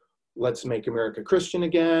saying, let's make America Christian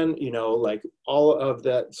again, you know, like all of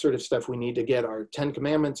that sort of stuff. We need to get our 10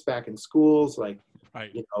 Commandments back in schools, like,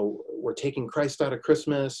 right. You know, we're taking Christ out of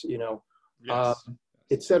Christmas, you know, yes.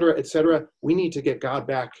 Et cetera, et cetera. We need to get God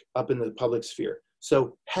back up in the public sphere.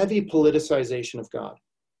 So heavy politicization of God.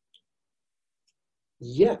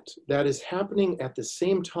 Yet that is happening at the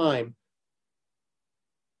same time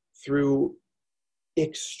through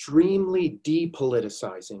extremely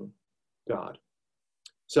depoliticizing God.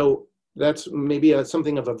 So that's maybe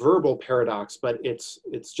something of a verbal paradox, but it's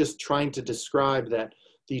just trying to describe that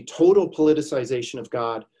the total politicization of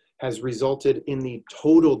God has resulted in the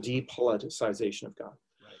total depoliticization of God.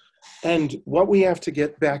 Right. And what we have to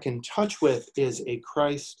get back in touch with is a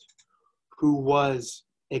Christ who was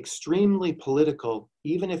extremely political,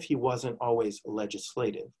 even if he wasn't always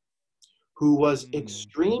legislative, who was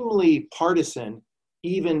extremely partisan,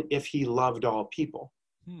 even if he loved all people.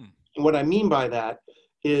 And what I mean by that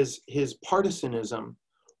is his partisanism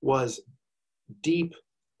was deep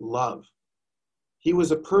love. He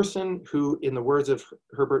was a person who, in the words of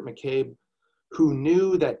Herbert McCabe, who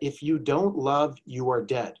knew that if you don't love, you are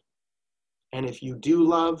dead. And if you do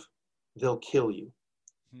love, they'll kill you.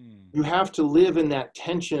 Hmm. You have to live in that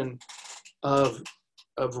tension of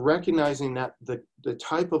recognizing that the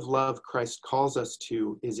type of love Christ calls us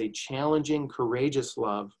to is a challenging, courageous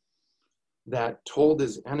love that told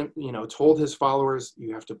his followers,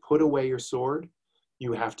 you have to put away your sword,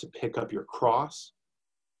 you have to pick up your cross,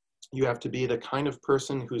 you have to be the kind of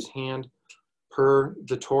person whose hand, per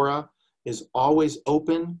the Torah, is always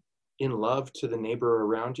open in love to the neighbor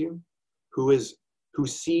around you, who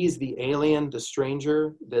sees the alien, the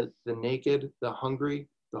stranger, the naked, the hungry,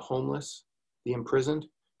 the homeless, the imprisoned,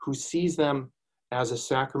 who sees them as a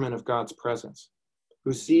sacrament of God's presence,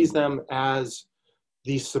 who sees them as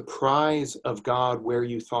the surprise of God where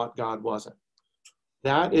you thought God wasn't.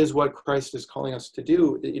 That is what Christ is calling us to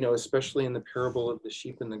do, especially in the parable of the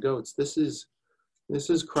sheep and the goats. This is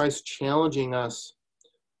Christ challenging us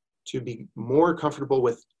to be more comfortable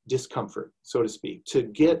with discomfort, so to speak, to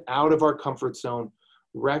get out of our comfort zone,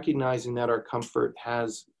 recognizing that our comfort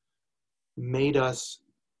has made us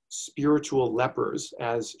spiritual lepers,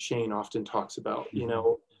 as Shane often talks about.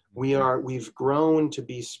 We've grown to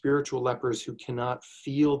be spiritual lepers who cannot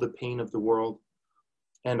feel the pain of the world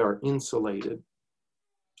and are insulated.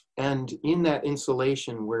 And in that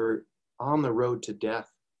insulation, we're on the road to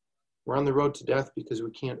death. We're on the road to death because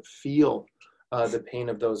we can't feel the pain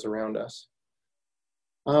of those around us.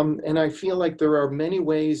 And I feel like there are many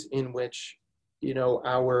ways in which,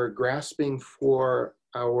 our grasping for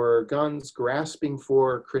our guns, grasping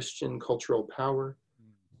for Christian cultural power,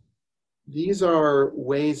 these are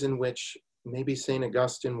ways in which maybe St.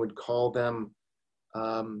 Augustine would call them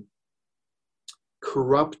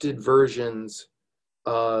corrupted versions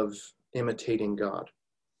of imitating God.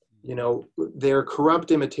 They're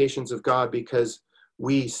corrupt imitations of God because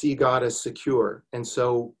we see God as secure, and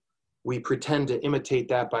so we pretend to imitate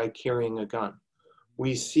that by carrying a gun.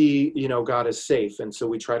 We see, God as safe, and so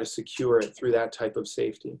we try to secure it through that type of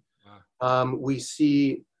safety. Wow. We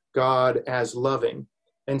see God as loving,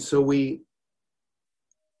 and so we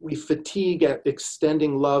fatigue at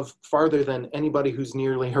extending love farther than anybody who's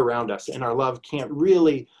nearly around us, and our love can't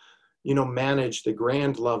really, manage the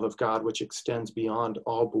grand love of God, which extends beyond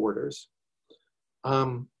all borders.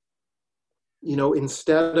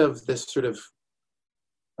 Instead of this sort of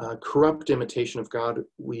corrupt imitation of God,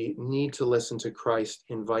 we need to listen to Christ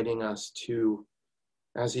inviting us to,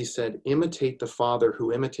 as he said, imitate the Father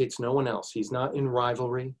who imitates no one else. He's not in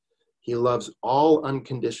rivalry. He loves all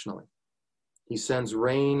unconditionally. He sends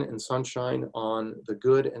rain and sunshine on the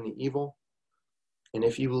good and the evil. And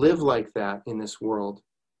if you live like that in this world,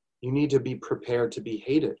 you need to be prepared to be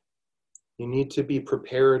hated. You need to be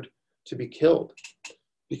prepared to be killed,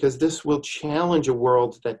 because this will challenge a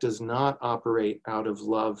world that does not operate out of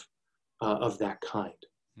love of that kind.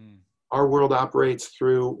 Our world operates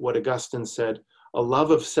through what Augustine said, a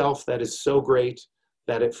love of self that is so great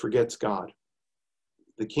that it forgets God.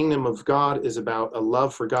 The kingdom of God is about a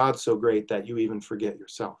love for God so great that you even forget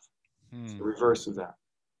yourself. It's the reverse of that.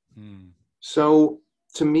 So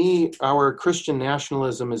to me, our Christian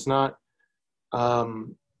nationalism is not,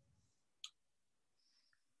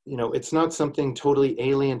 it's not something totally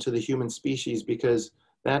alien to the human species, because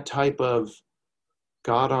that type of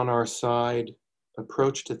God on our side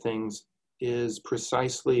approach to things is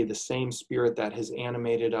precisely the same spirit that has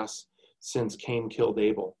animated us since Cain killed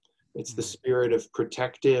Abel. It's the spirit of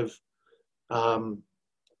protective,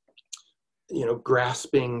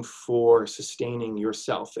 grasping for sustaining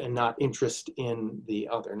yourself and not interest in the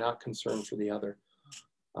other, not concern for the other.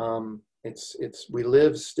 We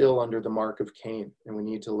live still under the mark of Cain, and we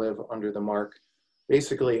need to live under the mark,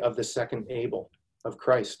 basically, of the second Abel, of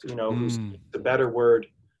Christ, who's the better word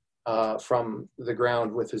from the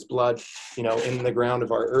ground with his blood, in the ground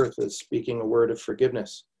of our earth, is speaking a word of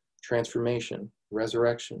forgiveness, transformation,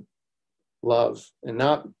 resurrection, love, and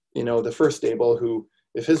not, the first Abel who,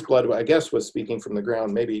 if his blood, I guess, was speaking from the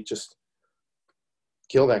ground, maybe just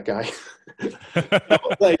kill that guy.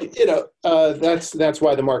 That's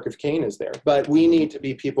why the mark of Cain is there. But we need to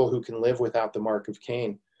be people who can live without the mark of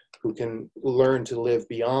Cain, who can learn to live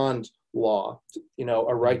beyond law,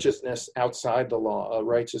 a righteousness outside the law, a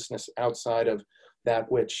righteousness outside of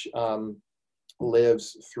that which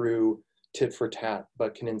lives through tit for tat,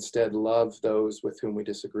 but can instead love those with whom we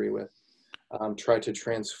disagree with, try to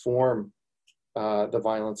transform the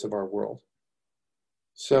violence of our world.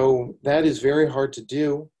 So that is very hard to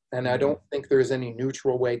do, and I don't think there is any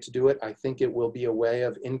neutral way to do it. I think it will be a way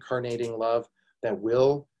of incarnating love that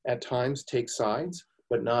will, at times, take sides,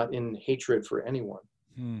 but not in hatred for anyone.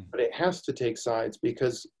 But it has to take sides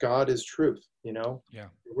because God is truth, Yeah.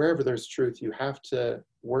 Wherever there's truth, you have to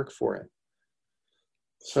work for it.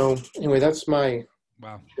 So anyway, that's my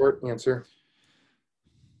Wow. short answer.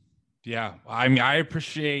 Yeah, I mean, I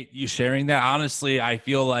appreciate you sharing that. Honestly, I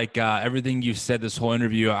feel like everything you said this whole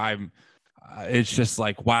interview, it's just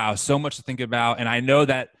like, wow, so much to think about. And I know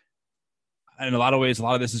that in a lot of ways, a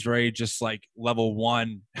lot of this is very just like level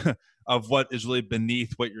one of what is really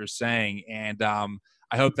beneath what you're saying. And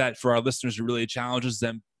I hope that for our listeners, it really challenges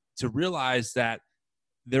them to realize that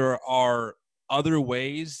there are other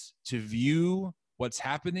ways to view what's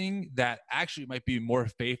happening that actually might be more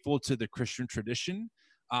faithful to the Christian tradition,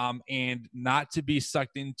 and not to be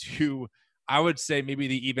sucked into, I would say, maybe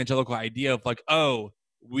the evangelical idea of like, oh,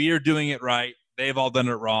 we are doing it right. They've all done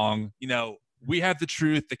it wrong. We have the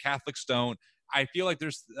truth. The Catholics don't. I feel like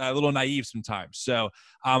there's a little naive sometimes. So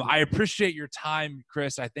I appreciate your time,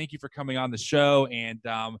 Chris. I thank you for coming on the show, and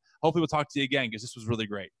hopefully we'll talk to you again because this was really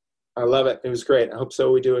great. I love it. It was great. I hope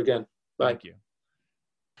so. We do again. Bye. Thank you.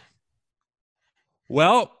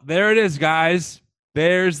 Well, there it is, guys.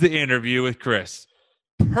 There's the interview with Chris.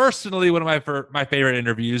 Personally, one of my favorite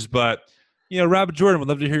interviews, but Rob Jordan, would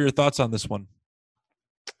love to hear your thoughts on this one.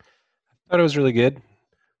 I thought it was really good.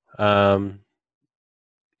 Yeah,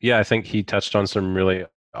 I think he touched on some really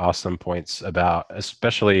awesome points about,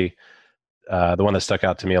 especially the one that stuck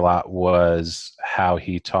out to me a lot was how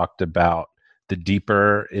he talked about the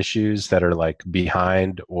deeper issues that are like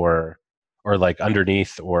behind or like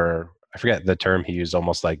underneath, or I forget the term he used,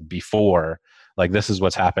 almost like before, like this is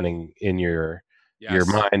what's happening in your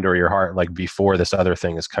mind or your heart, like before this other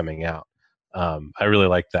thing is coming out. I really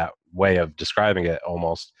like that way of describing it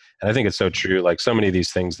almost. And I think it's so true. Like so many of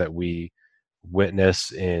these things that we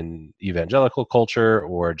witness in evangelical culture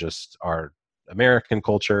or just our American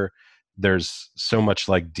culture, there's so much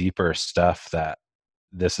like deeper stuff that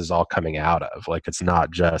this is all coming out of. Like it's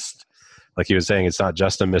not just, like he was saying, it's not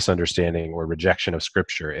just a misunderstanding or rejection of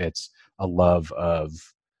scripture. It's a love of,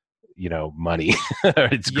 money.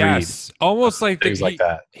 It's greed. Yes, almost like things like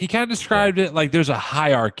that. He kind of described it like there's a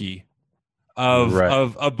hierarchy of Right.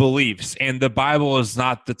 of beliefs, and the Bible is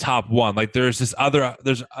not the top one. Like there's this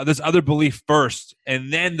other belief first,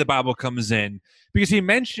 and then the Bible comes in, because he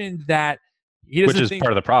mentioned that he doesn't Which is think,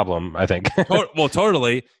 part of the problem, I think. well,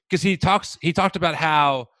 totally, because he talked about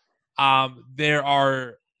how there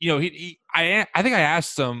are, I think I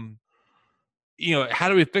asked him, how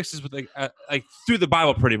do we fix this with like through the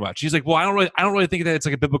Bible pretty much. He's like, well, I don't really think that it's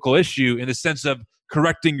like a biblical issue in the sense of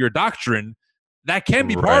correcting your doctrine. That can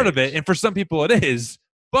be part of it, and for some people it is,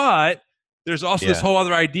 but there's also this whole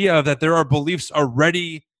other idea of that there are beliefs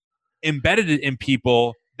already embedded in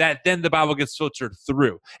people that then the Bible gets filtered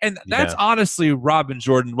through. And that's honestly, Rob and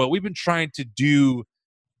Jordan, what we've been trying to do.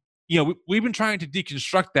 We've been trying to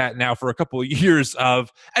deconstruct that now for a couple of years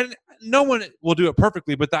and no one will do it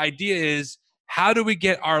perfectly, but the idea is, how do we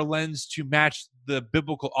get our lens to match the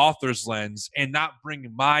biblical author's lens and not bring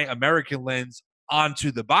my American lens onto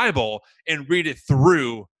the Bible and read it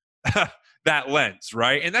through that lens,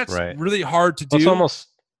 right? And that's really hard to do.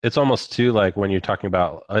 It's almost too like when you're talking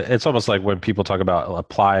about, it's almost like when people talk about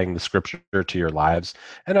applying the scripture to your lives.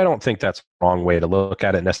 And I don't think that's the wrong way to look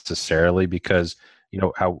at it necessarily, because,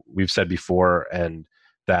 how we've said before, and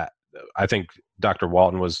that I think Dr.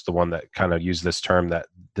 Walton was the one that kind of used this term that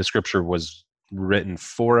the scripture was written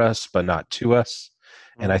for us, but not to us.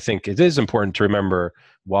 And I think it is important to remember,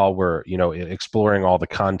 while we're, exploring all the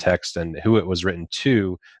context and who it was written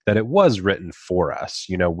to, that it was written for us.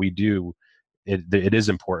 It is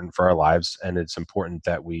important for our lives, and it's important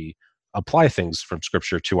that we apply things from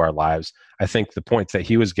scripture to our lives. I think the point that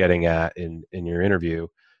he was getting at in your interview,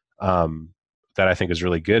 that I think is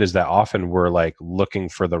really good, is that often we're like looking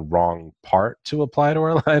for the wrong part to apply to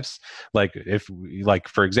our lives. Like like,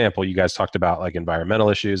 for example, you guys talked about like environmental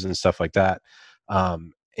issues and stuff like that.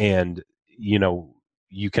 And,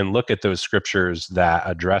 you can look at those scriptures that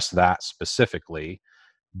address that specifically,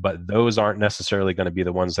 but those aren't necessarily going to be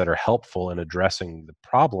the ones that are helpful in addressing the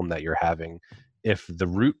problem that you're having, if the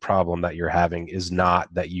root problem that you're having is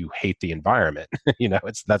not that you hate the environment.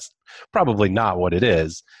 That's probably not what it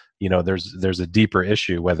is. There's a deeper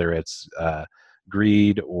issue, whether it's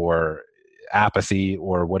greed or apathy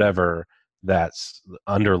or whatever that's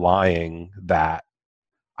underlying that.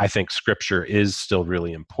 I think scripture is still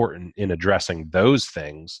really important in addressing those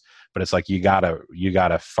things, but it's like you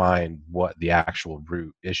gotta find what the actual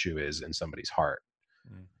root issue is in somebody's heart.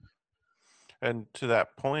 And to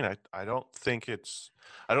that point, I don't think it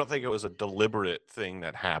was a deliberate thing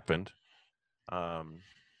that happened.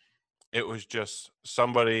 It was just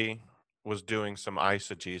somebody was doing some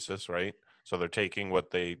eisegesis, right? So they're taking what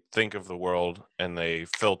they think of the world and they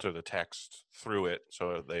filter the text through it,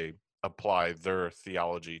 so they apply their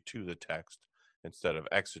theology to the text. instead of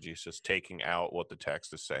exegesis, taking out what the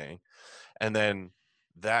text is saying. And then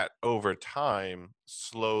that over time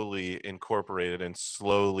slowly incorporated and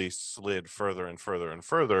slowly slid further and further and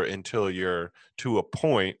further until you're to a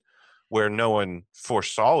point where no one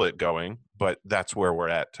foresaw it going, but that's where we're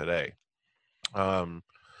at today.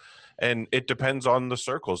 And it depends on the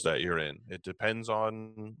circles that you're in. It depends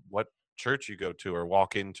on what church you go to or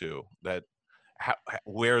walk into, that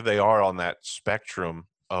where they are on that spectrum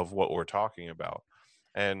of what we're talking about.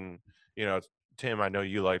 And, you know, Tim, I know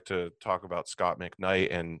you like to talk about Scott McKnight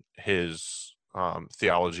and his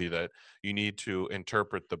theology that you need to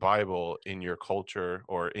interpret the Bible in your culture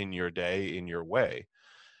or in your day, in your way.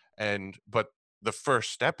 But the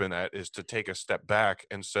first step in that is to take a step back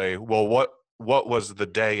and say, well, what was the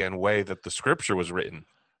day and way that the scripture was written?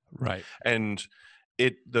 Right. And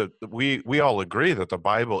we all agree that the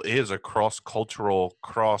Bible is a cross-cultural,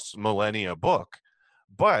 cross-millennia book,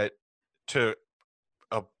 but to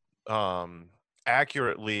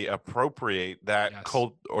accurately appropriate that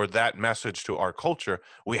or that message to our culture,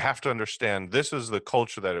 we have to understand this is the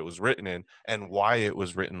culture that it was written in and why it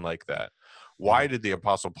was written like that. Why did the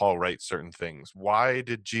Apostle Paul write certain things? Why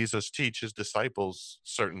did Jesus teach his disciples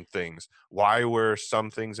certain things? Why were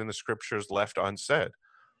some things in the scriptures left unsaid?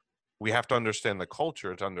 We have to understand the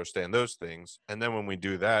culture to understand those things. And then when we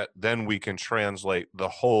do that, then we can translate the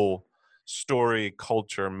whole story,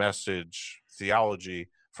 culture, message, theology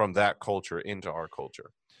from that culture into our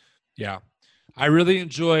culture. Yeah. I really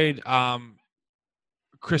enjoyed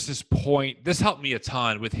Chris's point. This helped me a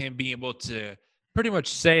ton with him being able to pretty much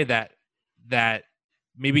say that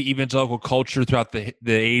maybe evangelical culture throughout the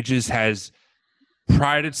ages has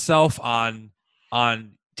prided itself on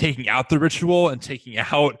taking out the ritual and taking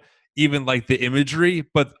out even like the imagery,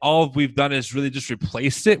 but all we've done is really just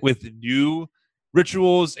replaced it with new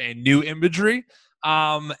rituals and new imagery.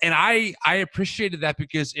 And I appreciated that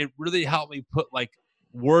because it really helped me put like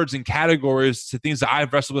words and categories to things that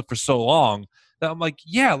I've wrestled with for so long, that I'm like,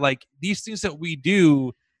 yeah, like these things that we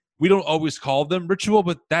do, we don't always call them ritual,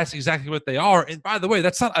 but that's exactly what they are. And by the way,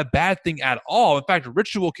 that's not a bad thing at all. In fact,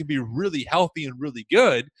 ritual can be really healthy and really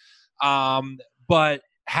good. But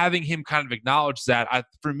having him kind of acknowledge that,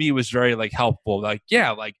 for me, was very like helpful. Like,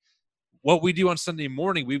 yeah, like what we do on Sunday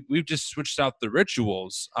morning, we've just switched out the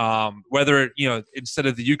rituals. Whether, instead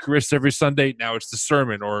of the Eucharist every Sunday, now it's the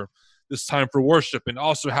sermon or this time for worship, and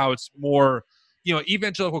also how it's more,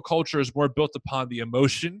 evangelical culture is more built upon the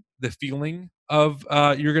emotion, the feeling of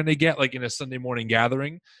you're going to get like in a Sunday morning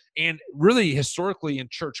gathering. And really historically in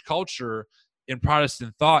church culture, in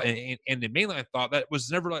Protestant thought and in mainline thought, that was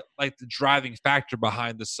never like the driving factor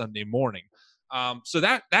behind the Sunday morning. So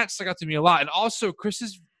that stuck out to me a lot. And also Chris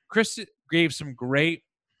gave some great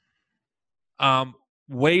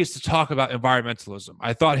ways to talk about environmentalism.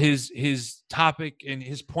 I thought his topic and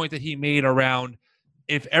his point that he made around,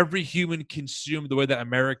 if every human consumed the way that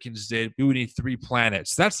Americans did, we would need 3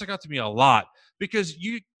 planets. That stuck out to me a lot, because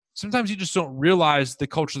sometimes you just don't realize the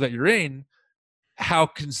culture that you're in, how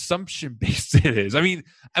consumption based it is. I mean,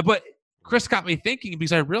 but Chris got me thinking,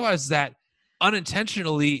 because I realized that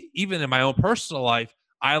unintentionally, even in my own personal life,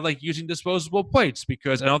 I like using disposable plates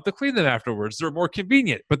because I don't have to clean them afterwards. They're more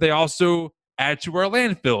convenient, but they also add to our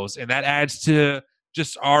landfills, and that adds to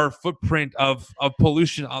just our footprint of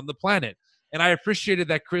pollution on the planet. And I appreciated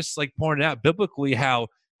that Chris like pointed out biblically how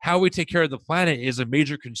we take care of the planet is a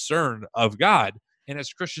major concern of God. And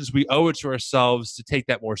as Christians, we owe it to ourselves to take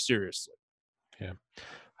that more seriously. Yeah.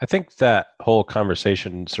 I think that whole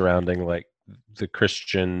conversation surrounding like the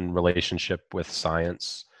Christian relationship with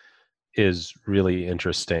science is really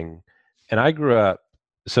interesting. And I grew up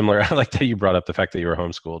similar. I like that you brought up the fact that you were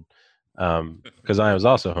homeschooled, because I was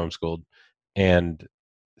also homeschooled. And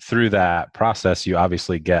through that process, you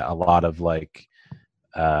obviously get a lot of like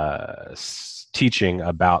teaching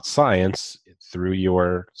about science through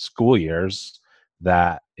your school years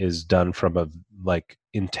that is done from a like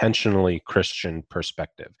intentionally Christian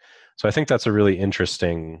perspective. So I think that's a really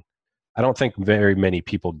interesting, I don't think very many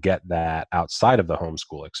people get that outside of the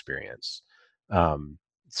homeschool experience.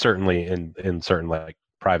 Certainly in certain like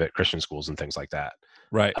private Christian schools and things like that.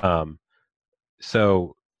 Right.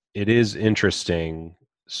 So it is interesting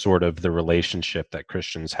sort of the relationship that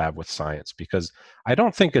Christians have with science, because I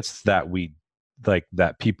don't think it's that we like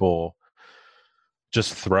that people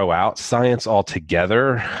just throw out science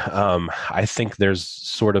altogether. I think there's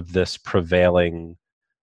sort of this prevailing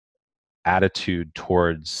attitude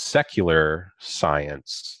towards secular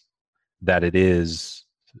science that it is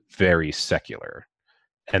very secular,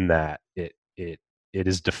 and that it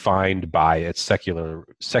is defined by its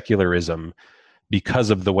secularism because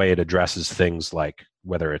of the way it addresses things like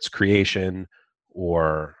whether it's creation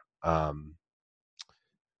or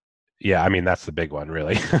yeah, I mean, that's the big one,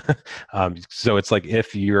 really. So it's like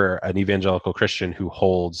if you're an evangelical Christian who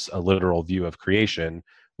holds a literal view of creation,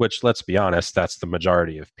 which, let's be honest, that's the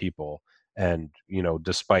majority of people. And,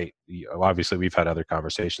 despite, obviously, we've had other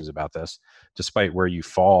conversations about this, despite where you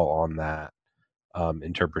fall on that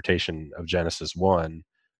interpretation of Genesis 1,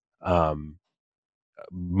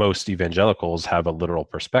 most evangelicals have a literal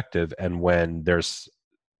perspective. And when there's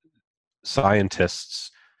scientists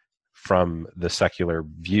from the secular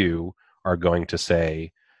view are going to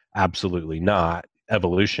say, absolutely not,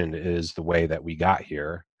 evolution is the way that we got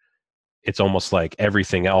here, it's almost like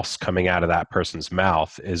everything else coming out of that person's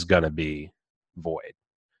mouth is going to be void.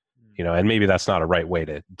 And maybe that's not a right way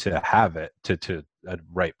to have it, to a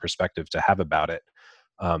right perspective to have about it.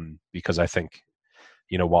 Because I think,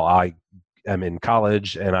 while I am in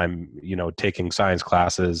college and I'm, taking science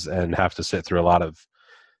classes and have to sit through a lot of,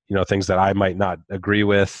 things that I might not agree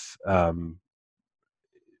with,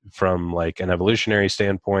 from like an evolutionary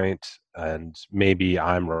standpoint, and maybe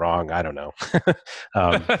I'm wrong. I don't know.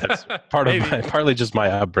 That's partly just my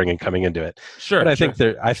upbringing coming into it. Sure. But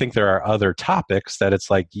I think there are other topics that it's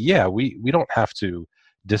like, yeah, we don't have to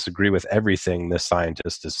disagree with everything this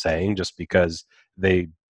scientist is saying just because they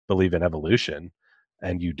believe in evolution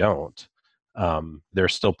and you don't. They're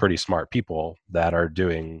still pretty smart people that are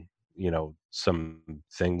doing, some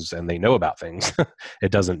things, and they know about things.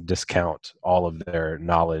 It doesn't discount all of their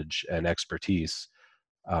knowledge and expertise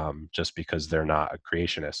just because they're not a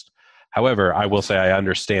creationist. However, I will say I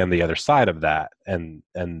understand the other side of that, and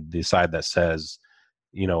the side that says,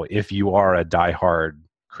 if you are a diehard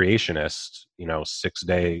creationist,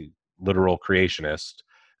 6-day literal creationist,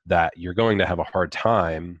 that you're going to have a hard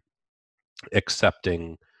time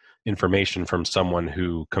accepting information from someone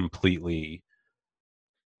who completely,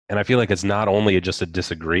 and I feel like it's not only just a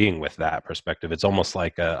disagreeing with that perspective, it's almost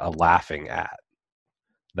like a laughing at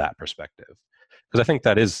that perspective. Because I think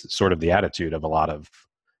that is sort of the attitude of a lot of,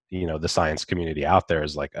 the science community out there,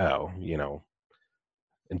 is like, oh,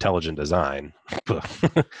 intelligent design.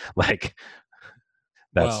 Like,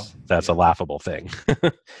 that's a laughable thing.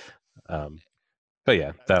 But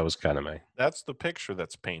yeah, that was kind of That's the picture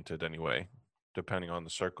that's painted anyway, depending on the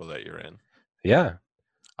circle that you're in. Yeah.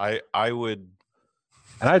 I would.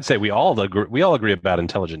 And I'd say we all agree about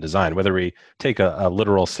intelligent design, whether we take a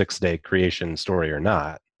literal 6-day creation story or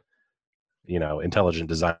not. Intelligent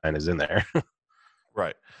design is in there.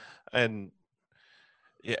 Right. And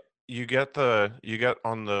yeah, you get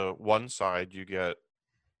on the one side, you get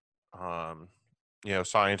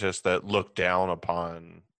scientists that look down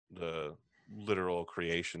upon the literal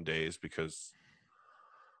creation days because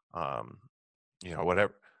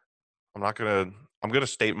whatever. I'm gonna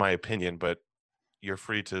state my opinion, but you're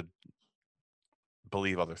free to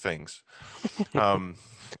believe other things.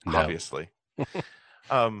 Obviously.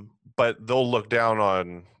 But they'll look down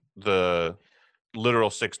on the literal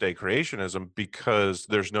 6-day creationism because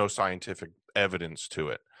there's no scientific evidence to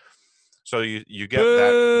it. So you get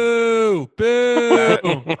boo, that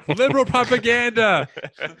boo, liberal propaganda.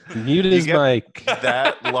 Mute his mic.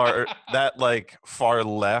 that like far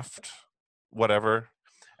left, whatever.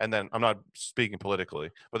 And then I'm not speaking politically,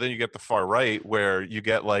 but then you get the far right where you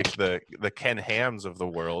get like the Ken Hams of the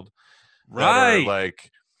world, right? Like,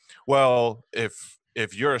 well, if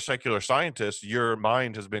you're a secular scientist, your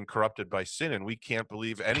mind has been corrupted by sin, and we can't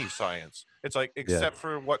believe any science. It's like, except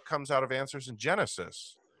for what comes out of Answers in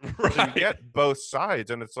Genesis. Right. So you get both sides,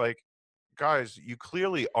 and it's like, guys, you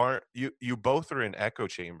clearly aren't. You both are in echo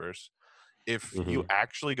chambers. If you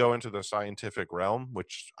actually go into the scientific realm,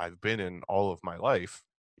 which I've been in all of my life,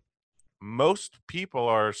 most people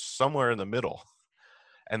are somewhere in the middle,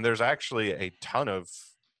 and there's actually a ton of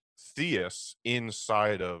theists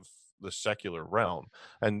inside of the secular realm.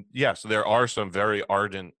 And yes, there are some very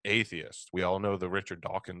ardent atheists. We all know the Richard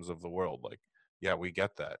Dawkins of the world. Like, yeah, we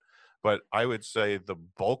get that. But I would say the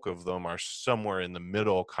bulk of them are somewhere in the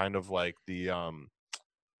middle, kind of like the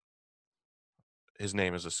his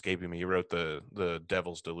name is escaping me. He wrote the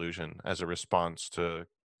Devil's Delusion as a response to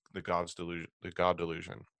the God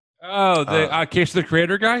Delusion. Oh, the Case of the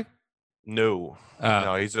Creator guy? No,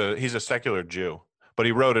 he's a secular Jew, but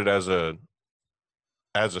he wrote it as a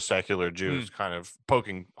secular Jew, kind of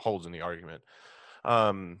poking holes in the argument.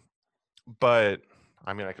 But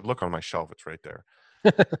I mean, I could look on my shelf; it's right there.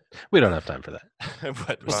 We don't have time for that.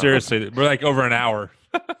 But seriously, we're like over an hour.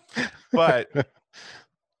 But this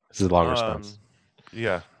is a long response.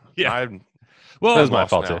 Yeah. Well, that was my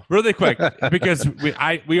fault too. Really quick, because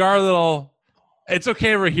we are a little. It's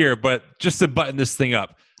okay over here, but just to button this thing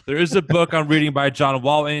up, there is a book I'm reading by John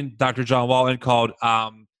Walton, Dr. John Walton, called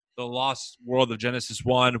 "The The Lost World of Genesis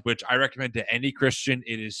 1, which I recommend to any Christian.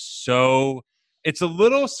 It's a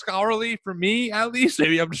little scholarly for me, at least.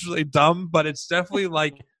 Maybe I'm just really dumb, but it's definitely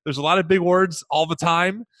like there's a lot of big words all the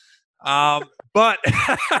time. But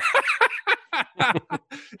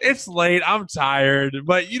it's late. I'm tired,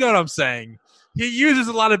 but you know what I'm saying. He uses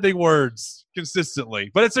a lot of big words consistently,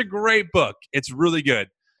 but it's a great book. It's really good.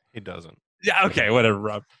 He doesn't. Yeah. Okay. Whatever,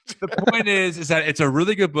 Rob. The point is that it's a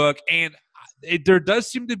really good book, and there does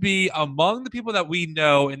seem to be, among the people that we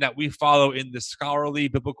know and that we follow in the scholarly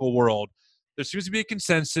biblical world, there seems to be a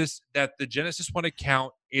consensus that the Genesis 1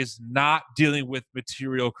 account is not dealing with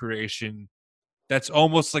material creation. That's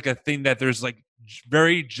almost like a thing that there's like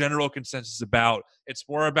very general consensus about. It's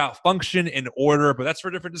more about function and order, but that's for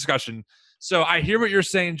a different discussion. So I hear what you're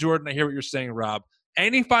saying, Jordan. I hear what you're saying, Rob.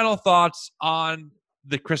 Any final thoughts on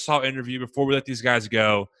the Chris Hall interview before we let these guys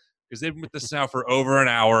go? Because they've been with us now for over an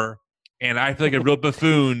hour, and I feel like a real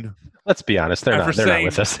buffoon. Let's be honest, they're not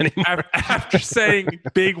with us anymore. After saying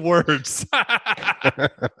big words. Have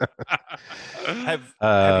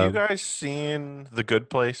you guys seen The Good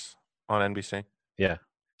Place on NBC? Yeah.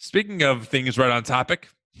 Speaking of things right on topic.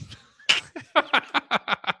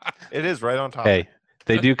 It is right on topic. Hey,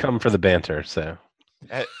 they do come for the banter, so.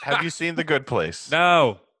 Have you seen The Good Place?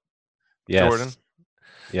 No. Yes. Jordan?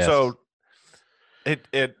 Yes. So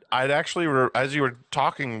I'd actually, as you were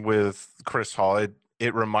talking with Chris Hall,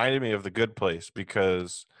 it reminded me of The Good Place,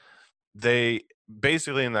 because they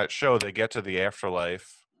basically in that show, they get to the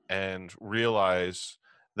afterlife and realize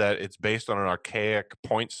that it's based on an archaic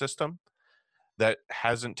point system that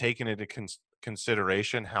hasn't taken into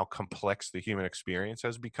consideration how complex the human experience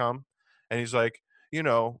has become. And he's like,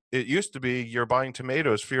 it used to be you're buying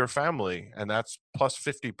tomatoes for your family, and that's plus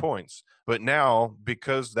 50 points. But now,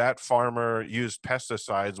 because that farmer used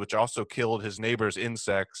pesticides, which also killed his neighbor's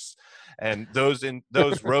insects, and those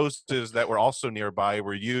roses that were also nearby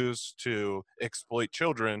were used to exploit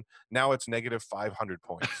children, now it's negative 500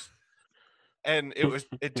 points. And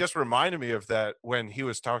it just reminded me of that when he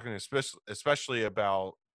was talking, especially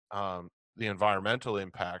about the environmental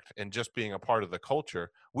impact and just being a part of the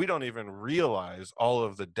culture. We don't even realize all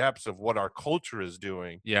of the depths of what our culture is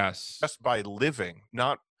doing. Yes. Just by living.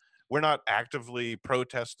 We're not actively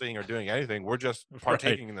protesting or doing anything. We're just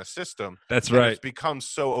partaking in the system. That's right. It's become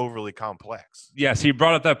so overly complex. Yes, he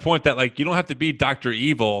brought up that point that like you don't have to be Dr.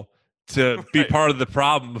 Evil to be part of the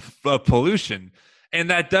problem of pollution. And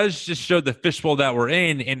that does just show the fishbowl that we're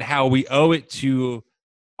in and how we owe it to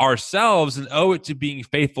ourselves and owe it to being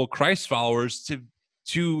faithful Christ followers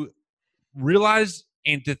to realize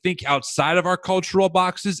and to think outside of our cultural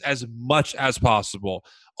boxes as much as possible.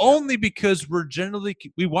 Only because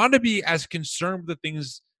we want to be as concerned with the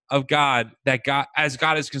things of God as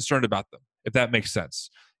God is concerned about them, if that makes sense.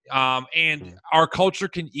 And our culture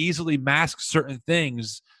can easily mask certain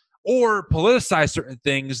things or politicize certain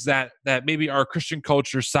things that maybe our Christian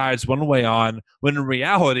culture sides one way on, when in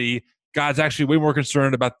reality, God's actually way more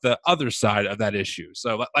concerned about the other side of that issue.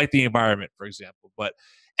 So like the environment, for example. But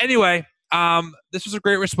anyway, this was a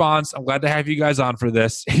great response. I'm glad to have you guys on for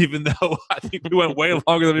this, even though I think we went way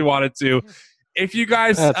longer than we wanted to. If you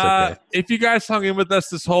guys hung in with us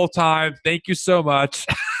this whole time, thank you so much.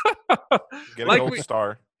 Get a gold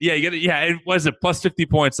star. Yeah, you get it. Yeah, it was plus 50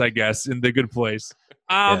 points, I guess, in The Good Place.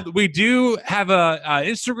 We do have a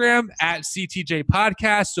Instagram at CTJ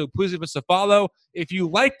Podcast, so please give us a follow. If you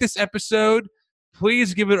like this episode,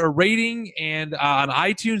 please give it a rating, and on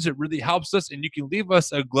iTunes, it really helps us, and you can leave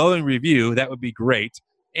us a glowing review. That would be great.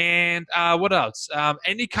 And what else?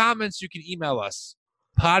 Any comments, you can email us,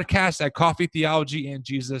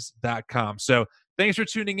 podcast@coffeetheologyandjesus.com. So thanks for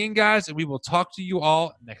tuning in, guys, and we will talk to you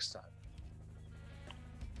all next time.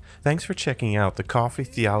 Thanks for checking out the Coffee,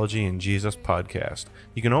 Theology, and Jesus podcast.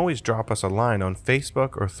 You can always drop us a line on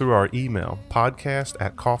Facebook or through our email,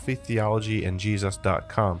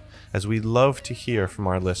 podcast@coffeetheologyandjesus.com, as we love to hear from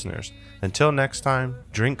our listeners. Until next time,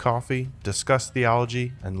 drink coffee, discuss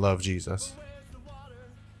theology, and love Jesus.